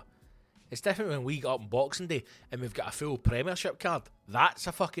shite football. It's different when we get up on Boxing Day and we've got a full Premiership card. That's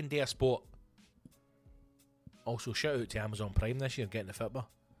a fucking day of sport. Also, shout out to Amazon Prime this year, getting the football.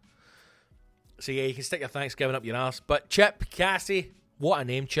 So yeah, you can stick your Thanksgiving up your arse. But Chip Cassie, what a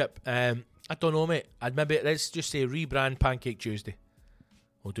name, Chip. I don't know, mate. I'd maybe, let's just say rebrand Pancake Tuesday.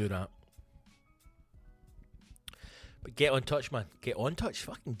 We'll do that. But get on touch, man. Get on touch.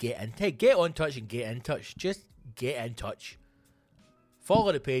 Fucking get into it. Get on touch and get in touch. Just get in touch.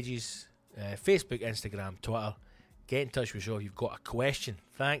 Follow the pages. Facebook, Instagram, Twitter. Get in touch with us if you've got a question.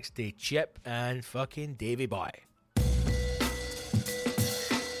 Thanks to Chip and fucking Davey Boy.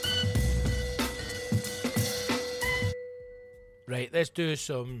 Right, let's do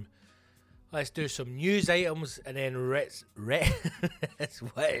some news items and then what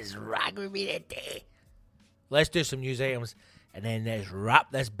is wrong with me today? Let's do some news items and then let's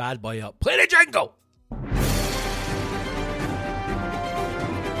wrap this bad boy up. Play the jingle!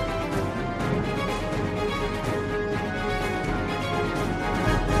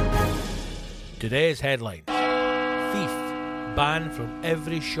 Today's headline: Thief banned from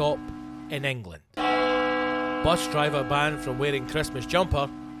every shop in England. Bus driver banned from wearing Christmas jumper.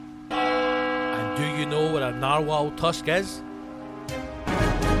 And do you know where a narwhal tusk is?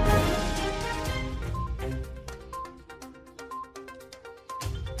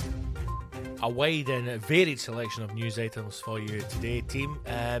 A wide and varied selection of news items for you today, team.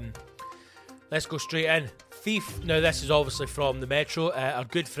 Let's go straight in. Thief. Now, this is obviously from the Metro. Our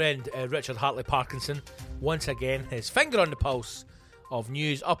good friend Richard Hartley Parkinson, once again, his finger on the pulse of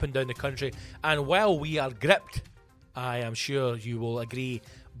news up and down the country. And while we are gripped, I am sure you will agree,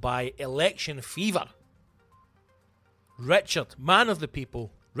 by election fever, Richard, man of the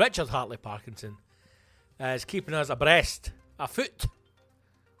people, Richard Hartley Parkinson, is keeping us abreast, afoot,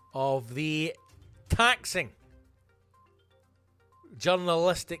 of the taxing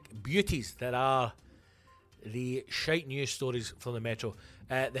journalistic beauties that are the shite news stories from the Metro.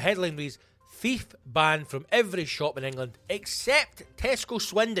 The headline reads, Thief banned from every shop in England except Tesco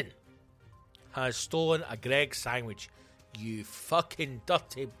Swindon has stolen a Greggs sandwich. You fucking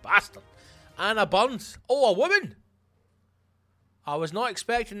dirty bastard. Anna Burns. Oh, a woman. I was not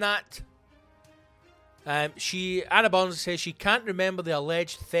expecting that. Anna Burns says she can't remember the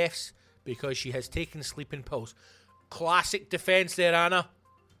alleged thefts because she has taken sleeping pills. Classic defence there, Anna.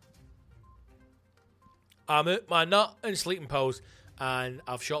 I'm out my nut and sleeping pills and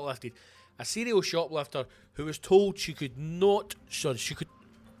I've shoplifted. A serial shoplifter who was told she could not...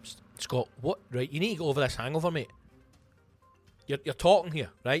 Scott, what? Right, you need to go over this hangover, mate. You're talking here,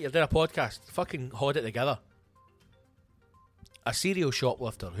 right? You're doing a podcast. Fucking hold it together. A serial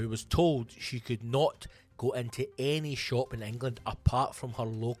shoplifter who was told she could not go into any shop in England apart from her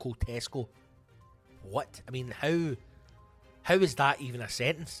local Tesco. What? I mean, how is that even a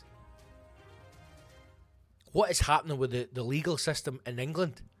sentence? what is happening with the legal system in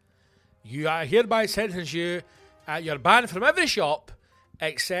England. You are hereby sentence you. You're banned from every shop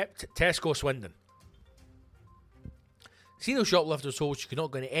except Tesco Swindon. Serial shoplifter told she could not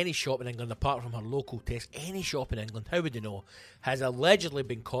go into any shop in England apart from her local Tesco. Any shop in England, how would they know? Has allegedly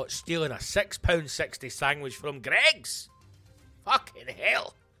been caught stealing a £6.60 sandwich from Greggs. Fucking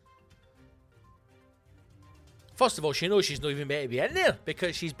hell. First of all, she knows she's not even meant to be in there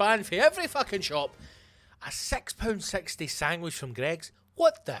because she's banned for every fucking shop. A £6.60 sandwich from Greggs?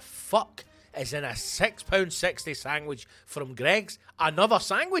 What the fuck is in a £6.60 sandwich from Greggs? Another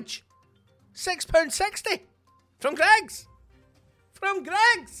sandwich? £6.60 from Greggs? From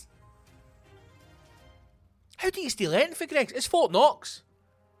Greggs? How do you steal anything for Greggs? It's Fort Knox.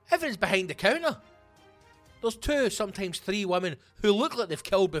 Everything's behind the counter. There's 2, sometimes 3 women who look like they've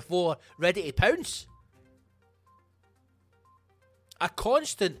killed before, ready to pounce. A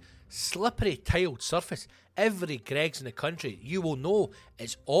constant, slippery, tiled surface. Every Greggs in the country, you will know,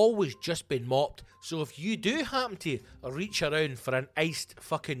 it's always just been mopped. So if you do happen to reach around for an iced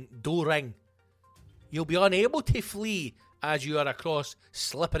fucking dough ring, you'll be unable to flee as you are across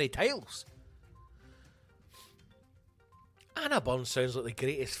slippery tiles. Anna Burns sounds like the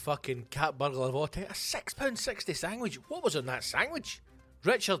greatest fucking cat burglar of all time. A £6.60 sandwich. What was on that sandwich?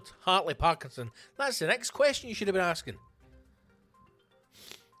 Richard Hartley Parkinson. That's the next question you should have been asking.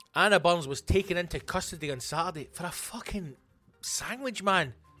 Anna Burns was taken into custody on Saturday for a fucking sandwich,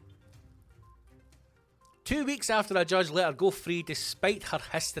 man. 2 weeks after a judge let her go free despite her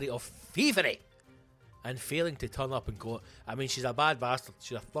history of thievery and failing to turn up in court. I mean, she's a bad bastard.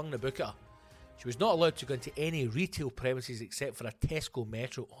 She'd have flung the book at her. She was not allowed to go into any retail premises except for a Tesco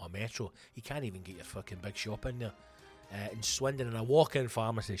Metro. Oh, Metro. You can't even get your fucking big shop in there. In Swindon, in a walk-in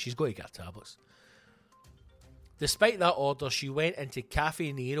pharmacy. She's got to get her tablets. Despite that order, she went into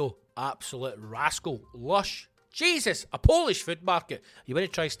Cafe Nero. Absolute rascal. Lush. Jesus, a Polish food market. You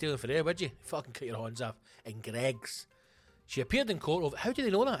wouldn't try stealing from there, would you? Fucking cut your hands off. In Greggs. She appeared in court over... How do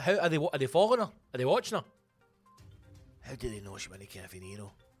they know that? How are they following her? Are they watching her? How do they know she went to Cafe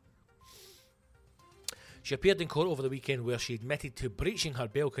Nero? She appeared in court over the weekend where she admitted to breaching her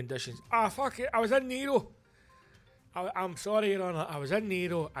bail conditions. Fuck it, I was in Nero. I'm sorry, Your Honour, I was in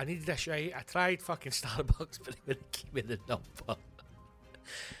Nero. I needed a shite. I tried fucking Starbucks, but they wouldn't give me the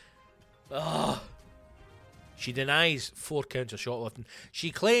number. She denies 4 counts of shoplifting.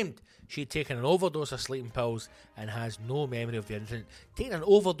 She claimed she'd taken an overdose of sleeping pills and has no memory of the incident. Taking an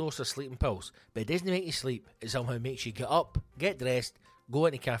overdose of sleeping pills, but it doesn't make you sleep. It somehow makes you get up, get dressed, go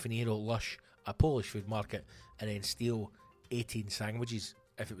into Cafe Nero, Lush, a Polish food market, and then steal 18 sandwiches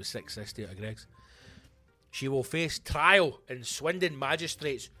if it was $6.60 at Greggs. She will face trial in Swindon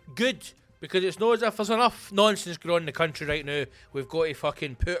magistrates. Good, because it's not as if there's enough nonsense going on in the country right now. We've got to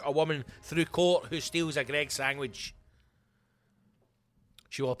fucking put a woman through court who steals a Greggs sandwich.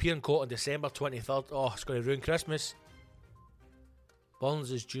 She will appear in court on December 23rd. Oh, it's going to ruin Christmas.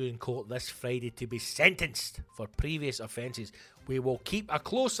 Burns is due in court this Friday to be sentenced for previous offences. We will keep a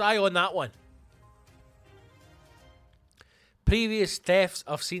close eye on that one. Previous thefts,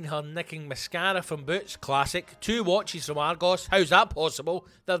 I've seen her nicking mascara from Boots. Classic. 2 watches from Argos. How's that possible?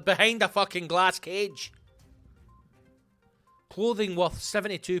 They're behind a fucking glass cage. Clothing worth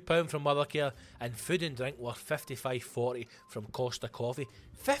 £72 from Mothercare and food and drink worth $55.40 from Costa Coffee.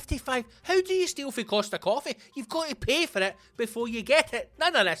 55? How do you steal from Costa Coffee? You've got to pay for it before you get it.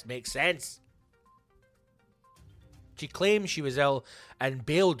 None of this makes sense. She claims she was ill and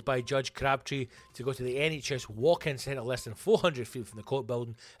bailed by Judge Crabtree to go to the NHS walk-in centre less than 400 feet from the court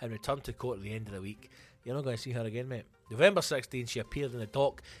building and return to court at the end of the week. You're not going to see her again, mate. November 16, she appeared in the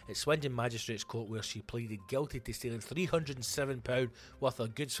dock at Swindon Magistrates Court where she pleaded guilty to stealing £307 worth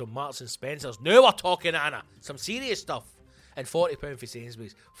of goods from Marks and Spencer's. Now we're talking, Anna. Some serious stuff. And £40 for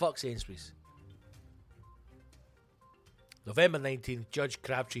Sainsbury's. Fuck Sainsbury's. November 19th, Judge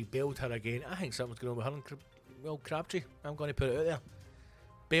Crabtree bailed her again. I think something's going on with her and Crabtree. I'm going to put it out there.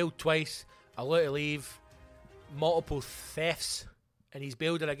 Bailed twice, allowed to leave, multiple thefts, and he's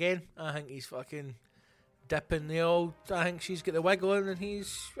bailed her again. I think he's fucking dipping the old... I think she's got the wiggle in and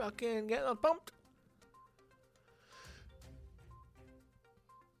he's fucking getting her pumped.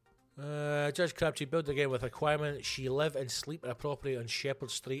 Judge Crabtree bailed again with a requirement she live and sleep at a property on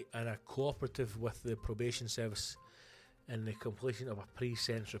Shepherd Street and a cooperative with the probation service in the completion of a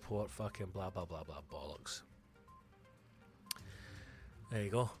pre-sentence report. Fucking blah blah blah blah bollocks. There you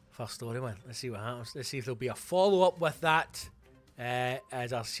go. First story, man. Let's see what happens. Let's see if there'll be a follow-up with that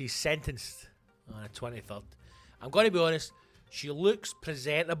as she's sentenced on the 23rd. I'm going to be honest, she looks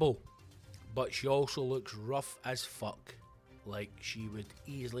presentable, but she also looks rough as fuck. Like she would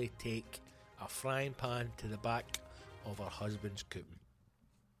easily take a frying pan to the back of her husband's coupe.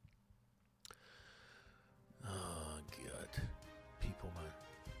 Oh, God. People, man.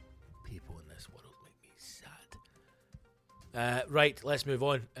 People in this world make me sad. Right, let's move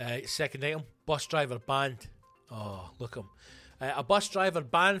on. Second item, bus driver banned. Oh, look at him. A bus driver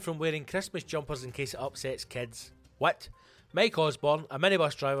banned from wearing Christmas jumpers in case it upsets kids. What? Mike Osborne, a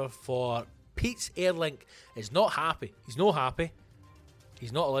minibus driver for Pete's Airlink, is not happy. He's not happy.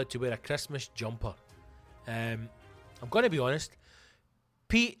 He's not allowed to wear a Christmas jumper. I'm going to be honest.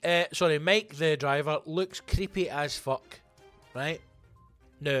 Mike the driver looks creepy as fuck. Right?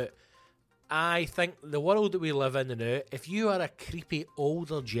 Now, I think the world that we live in now, if you are a creepy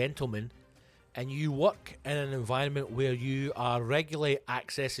older gentleman and you work in an environment where you are regularly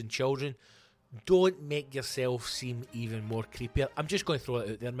accessing children, don't make yourself seem even more creepier. I'm just going to throw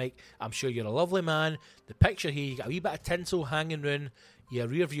it out there, Mike. I'm sure you're a lovely man. The picture here, you got a wee bit of tinsel hanging round your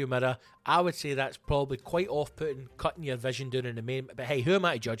rear view mirror. I would say that's probably quite off-putting, cutting your vision down in the main. But hey, who am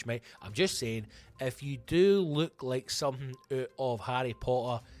I to judge, mate? I'm just saying, if you do look like something out of Harry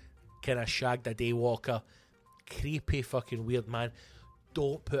Potter, kind of shagged a daywalker, creepy fucking weird man,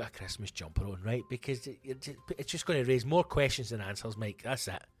 don't put a Christmas jumper on, right? Because it's just going to raise more questions than answers, Mike. That's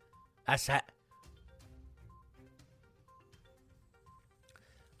it. That's it.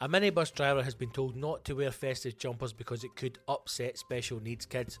 A minibus driver has been told not to wear festive jumpers because it could upset special needs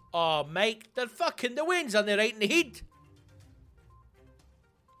kids. Oh, Mike, they're fucking the winds on the right in the heat.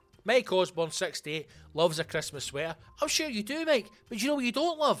 Mike Osborne, 68, loves a Christmas sweater. I'm sure you do, Mike, but you know what you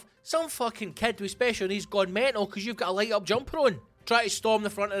don't love? Some fucking kid with special needs gone mental because you've got a light up jumper on, try to storm the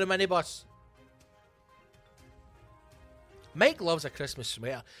front of the minibus. Mike loves a Christmas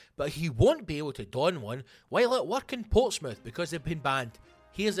sweater, but he won't be able to don one while at work in Portsmouth because they've been banned.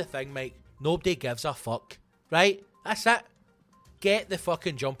 Here's the thing, Mike. Nobody gives a fuck. Right? That's it. Get the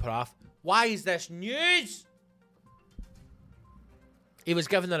fucking jumper off. Why is this news? He was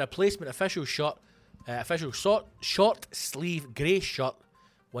given a replacement official short sleeve grey shirt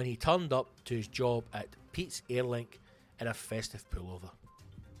when he turned up to his job at Pete's Airlink in a festive pullover.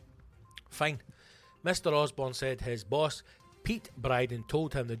 Fine. Mr. Osborne said his boss, Pete Bryden,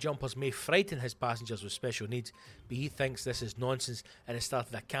 told him the jumpers may frighten his passengers with special needs, but he thinks this is nonsense and has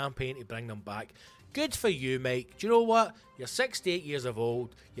started a campaign to bring them back. Good for you, Mike. Do you know what? You're 68 years of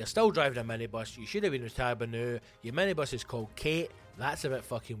old. You're still driving a minibus. You should have been retired by now. Your minibus is called Kate. That's a bit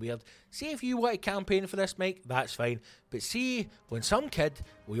fucking weird. See, if you want to campaign for this, Mike, that's fine. But see, when some kid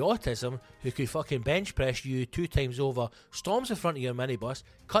with autism who could fucking bench press you 2 times over storms in front of your minibus,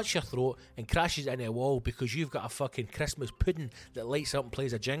 cuts your throat and crashes into a wall because you've got a fucking Christmas pudding that lights up and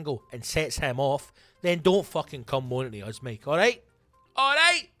plays a jingle and sets him off, then don't fucking come moaning to us, Mike, alright?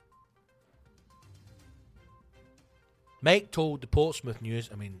 Alright? Mike told the Portsmouth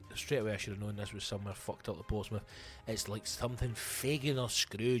News, I mean, straight away I should have known this was somewhere fucked up the Portsmouth. It's like something Fagin or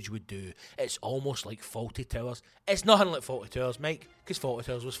Scrooge would do. It's almost like Fawlty Towers. It's nothing like Fawlty Towers, Mike, because Fawlty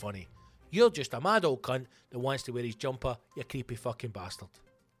Towers was funny. You're just a mad old cunt that wants to wear his jumper, you creepy fucking bastard.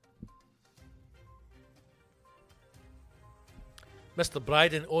 Mr.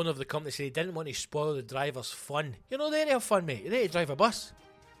 Bryden, owner of the company, said he didn't want to spoil the driver's fun. You're not there to have fun, mate. You're there to drive a bus.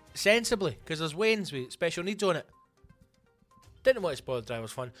 Sensibly, because there's Waynes with special needs on it. Didn't want to spoil the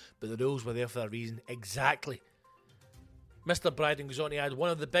driver's fun, but the rules were there for a reason. Exactly. Mr. Bryden goes on to add,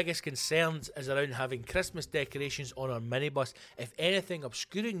 one of the biggest concerns is around having Christmas decorations on our minibus. If anything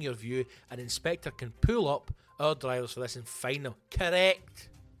obscuring your view, an inspector can pull up our drivers for this and fine them. Correct.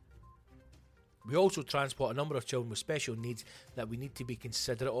 We also transport a number of children with special needs that we need to be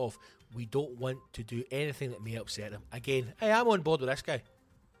considerate of. We don't want to do anything that may upset them. Again, hey, I'm on board with this guy.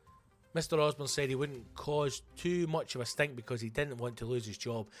 Mr. Osborne said he wouldn't cause too much of a stink because he didn't want to lose his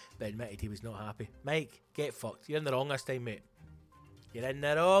job, but admitted he was not happy. Mike, get fucked. You're in the wrong this time, mate. You're in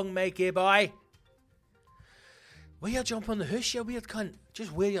the wrong, Mikey boy. Wear your jump on the house, you weird cunt.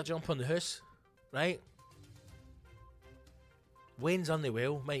 Just wear your jump on the house, right? Wayne's on the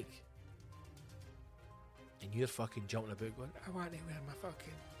well, Mike. And you're fucking jumping about going, I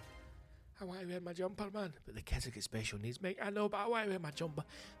want to wear my jumper, man. But the kids have got special needs, Mike. I know, but I want to wear my jumper.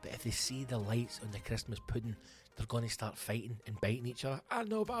 But if they see the lights on the Christmas pudding, they're going to start fighting and biting each other. I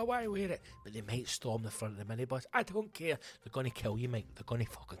know, but I want to wear it. But they might storm the front of the minibus. I don't care. They're going to kill you, Mike. They're going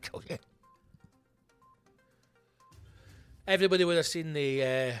to fucking kill you. Everybody would have seen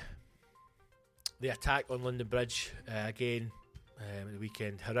the attack on London Bridge again the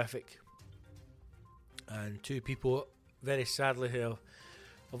weekend. Horrific. And 2 people, very sadly, have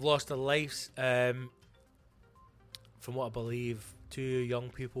lost their lives. From what I believe, 2 young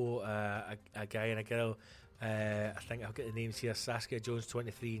people, a guy and a girl, I think I've got the names here. Saskia Jones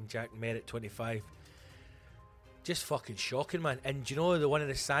 23 and Jack Merritt 25. Just fucking shocking, man. And do you know one of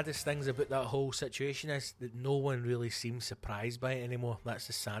the saddest things about that whole situation is that no one really seems surprised by it anymore. That's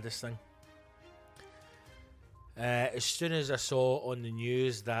the saddest thing. As soon as I saw on the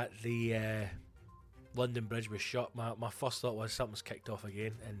news that the London Bridge was shut, my first thought was something's kicked off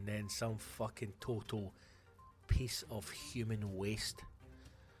again, and then some fucking total piece of human waste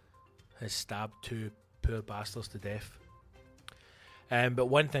has stabbed two poor bastards to death. But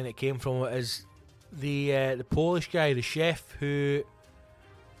one thing that came from it is the Polish guy, the chef, who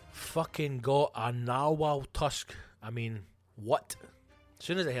fucking got a narwhal tusk. I mean, what? As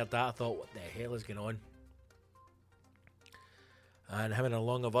soon as I heard that, I thought, what the hell is going on? And him and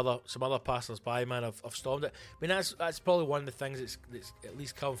along of some other passers-by, man, I've stormed it. I mean, that's probably one of the things that's at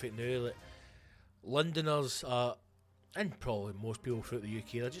least comfort now, that Londoners are, and probably most people throughout the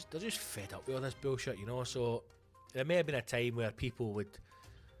UK, they're just fed up with all this bullshit, you know. So there may have been a time where people would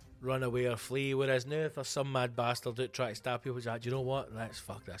run away or flee, whereas now if there's some mad bastard out trying to stab people, it's like, do you know what? Let's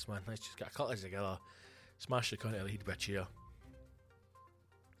fuck this, man. Let's just get a couple of together, smash the cunt out of the head with a chair,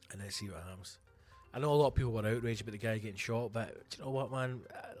 and then see what happens. I know a lot of people were outraged about the guy getting shot, but do you know what, man?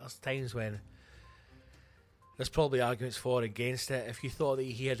 There's times when there's probably arguments for and against it. If you thought that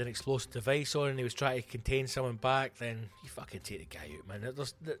he had an explosive device on and he was trying to contain someone back, then you fucking take the guy out, man.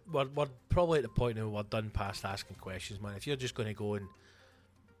 We're probably at the point now we're done past asking questions, man. If you're just going to go and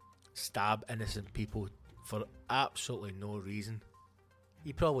stab innocent people for absolutely no reason,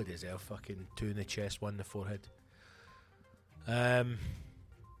 you probably deserve fucking 2 in the chest, 1 in the forehead.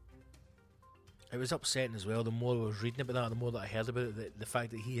 It was upsetting as well. The more I was reading about that, the more that I heard about it, the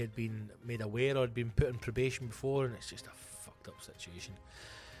fact that he had been made aware or had been put on probation before, and it's just a fucked up situation.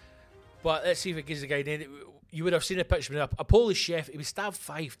 But let's see if it gives the guy name. You would have seen a picture of a Polish chef. He was stabbed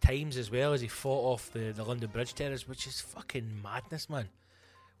 5 times as well as he fought off the London Bridge terrorists, which is fucking madness, man.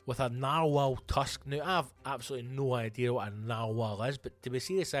 With a narwhal tusk. Now, I have absolutely no idea what a narwhal is, but to be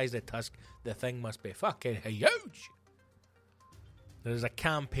see the size of the tusk, the thing must be fucking huge. There's a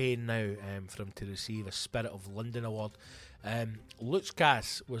campaign now for him to receive a Spirit of London award.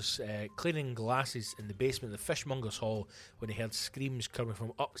 Lutzkas was cleaning glasses in the basement of the Fishmongers Hall when he heard screams coming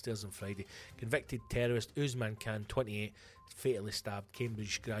from upstairs on Friday. Convicted terrorist Usman Khan, 28, fatally stabbed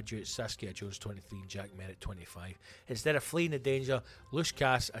Cambridge graduate Saskia Jones, 23, and Jack Merritt, 25. Instead of fleeing the danger,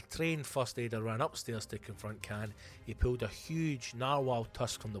 Lutzkas, a trained first aider, ran upstairs to confront Khan. He pulled a huge narwhal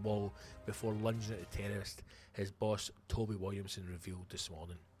tusk from the wall before lunging at the terrorist. His boss, Toby Williamson, revealed this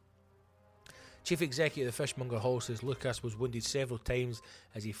morning. Chief Executive of the Fishmonger Hall says Lucas was wounded several times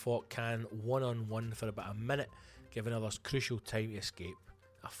as he fought Khan one-on-one for about a minute, giving others crucial time to escape.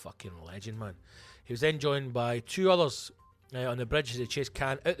 A fucking legend, man. He was then joined by 2 others on the bridge as they chased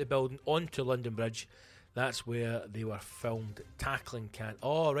Khan out the building onto London Bridge. That's where they were filmed tackling Khan.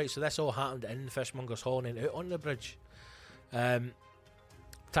 Oh, right, so this all happened in Fishmonger's Hall and then out on the bridge.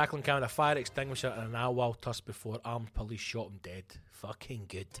 Tackling Khan with a fire extinguisher and an narwhal tusk before armed police shot him dead. Fucking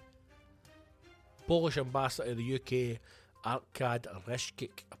good. Polish ambassador to the UK, Arkad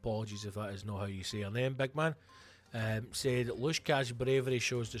Reshkik, apologies if that is not how you say her name, big man, said Lushka's bravery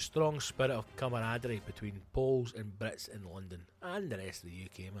shows the strong spirit of camaraderie between Poles and Brits in London and the rest of the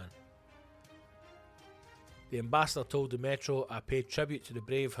UK, man. The ambassador told the Metro, I paid tribute to the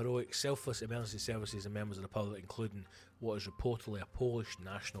brave, heroic, selfless emergency services and members of the public, including what is reportedly a Polish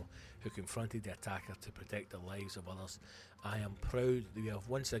national who confronted the attacker to protect the lives of others. I am proud that we have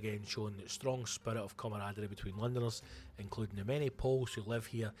once again shown the strong spirit of camaraderie between Londoners, including the many Poles who live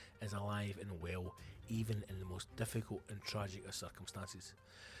here, is alive and well, even in the most difficult and tragic of circumstances.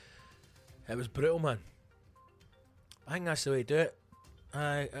 It was brutal, man. I think that's the way to do it.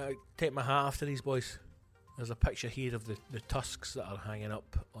 I take my hat after these boys. There's a picture here of the tusks that are hanging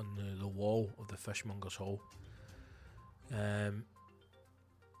up on the wall of the Fishmongers Hall.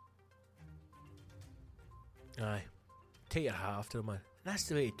 Aye. Take your hat after them, man. And that's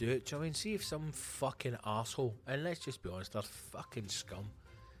the way to do it. Do you know what I mean? See if some fucking arsehole, and let's just be honest, they're fucking scum,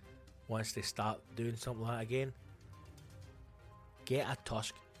 once they start doing something like that again. Get a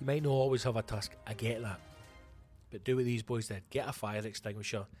tusk. You might not always have a tusk, I get that. But do what these boys did. Get a fire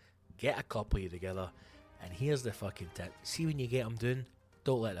extinguisher, get a couple of you together, and here's the fucking tip. See when you get them doing,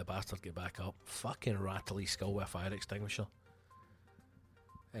 don't let the bastard get back up. Fucking rattle his skull with a fire extinguisher.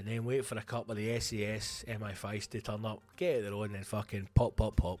 And then wait for a couple of the SAS MI5s to turn up. Get out the road and then fucking pop,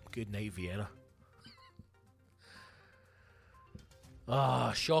 pop, pop. Good night, Vienna.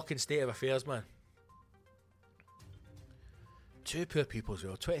 Shocking state of affairs, man. 2 poor people as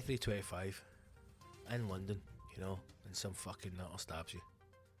well, 23, 25, in London, you know, and some fucking nutter stabs you.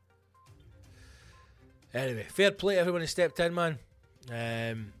 Anyway, fair play to everyone who stepped in, man.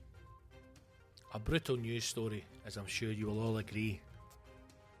 A brutal news story, as I'm sure you will all agree.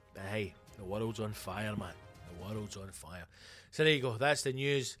 But hey, the world's on fire, man. The world's on fire. So there you go. That's the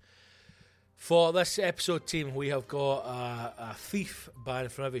news. For this episode, team, we have got a thief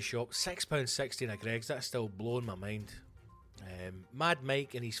banned from every shop. £6.60 a Greggs. That's still blowing my mind. Mad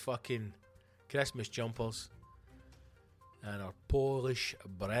Mike and his fucking Christmas jumpers. And our Polish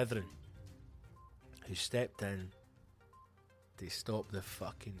brethren who stepped in to stop the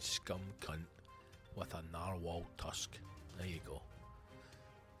fucking scum cunt with a narwhal tusk. There you go.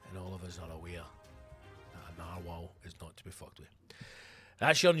 And all of us are aware that a narwhal is not to be fucked with.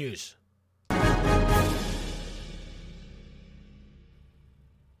 That's your news.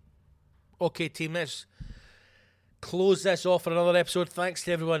 Okay, team, let's close this off for another episode. Thanks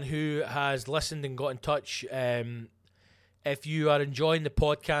to everyone who has listened and got in touch. If you are enjoying the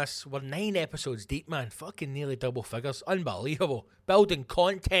podcast, we're 9 episodes deep, man. Fucking nearly double figures. Unbelievable. Building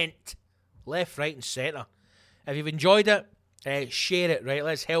content left, right and centre. If you've enjoyed it, share it, right?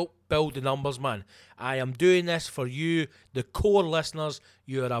 Let's help build the numbers, man. I am doing this for you, the core listeners.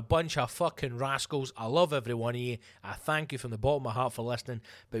 You are a bunch of fucking rascals. I love every one of you. I thank you from the bottom of my heart for listening,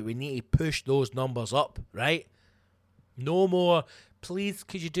 but we need to push those numbers up, right? No more, please,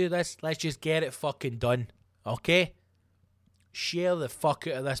 could you do this? Let's just get it fucking done, okay? Share the fuck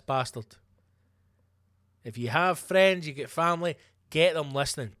out of this bastard. If you have friends, you get family, get them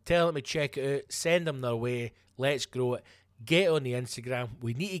listening. Tell them to check it out. Send them their way. Let's grow it. Get on the Instagram.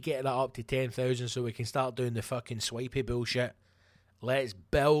 We need to get that up to 10,000 so we can start doing the fucking swipey bullshit. Let's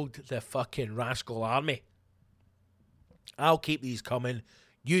build the fucking rascal army. I'll keep these coming.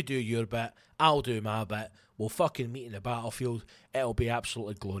 You do your bit. I'll do my bit. We'll fucking meet in the battlefield. It'll be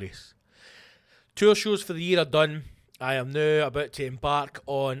absolutely glorious. Tour shows for the year are done. I am now about to embark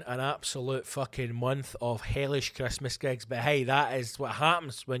on an absolute fucking month of hellish Christmas gigs. But hey, that is what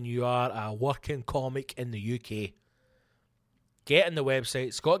happens when you are a working comic in the UK. Get on the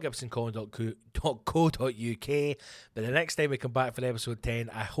website, scottgibsoncon.co.uk. But the next time we come back for episode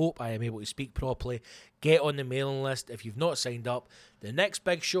 10, I hope I am able to speak properly. Get on the mailing list if you've not signed up. The next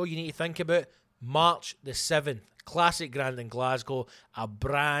big show you need to think about, March the 7th, Classic Grand in Glasgow, a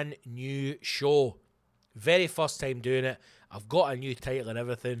brand new show. Very first time doing it. I've got a new title and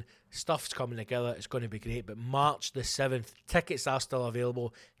everything. Stuff's coming together. It's going to be great. But March the 7th, tickets are still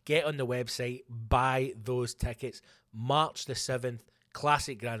available. Get on the website, buy those tickets. March the 7th,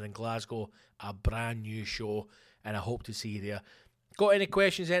 Classic Grand in Glasgow, a brand new show, and I hope to see you there. Got any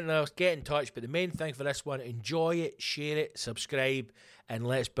questions, anything else, get in touch. But the main thing for this one, enjoy it, share it, subscribe, and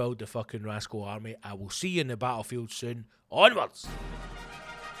let's build the fucking rascal army. I will see you in the battlefield soon. Onwards!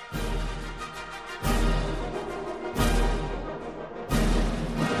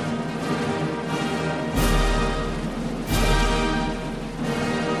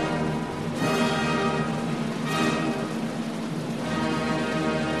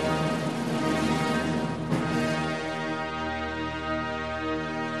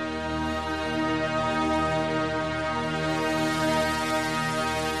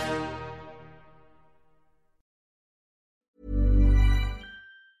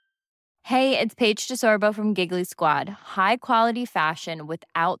 Hey, it's Paige DeSorbo from Giggly Squad. High quality fashion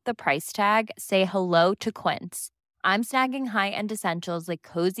without the price tag. Say hello to Quince. I'm snagging high-end essentials like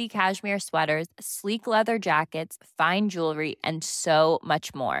cozy cashmere sweaters, sleek leather jackets, fine jewelry, and so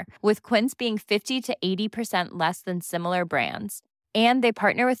much more. With Quince being 50 to 80% less than similar brands. And they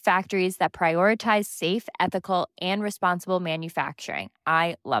partner with factories that prioritize safe, ethical, and responsible manufacturing.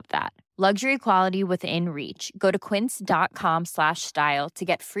 I love that. Luxury quality within reach. Go to quince.com/style to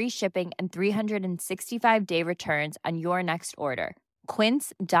get free shipping and 365-day returns on your next order.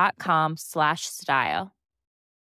 Quince.com/style.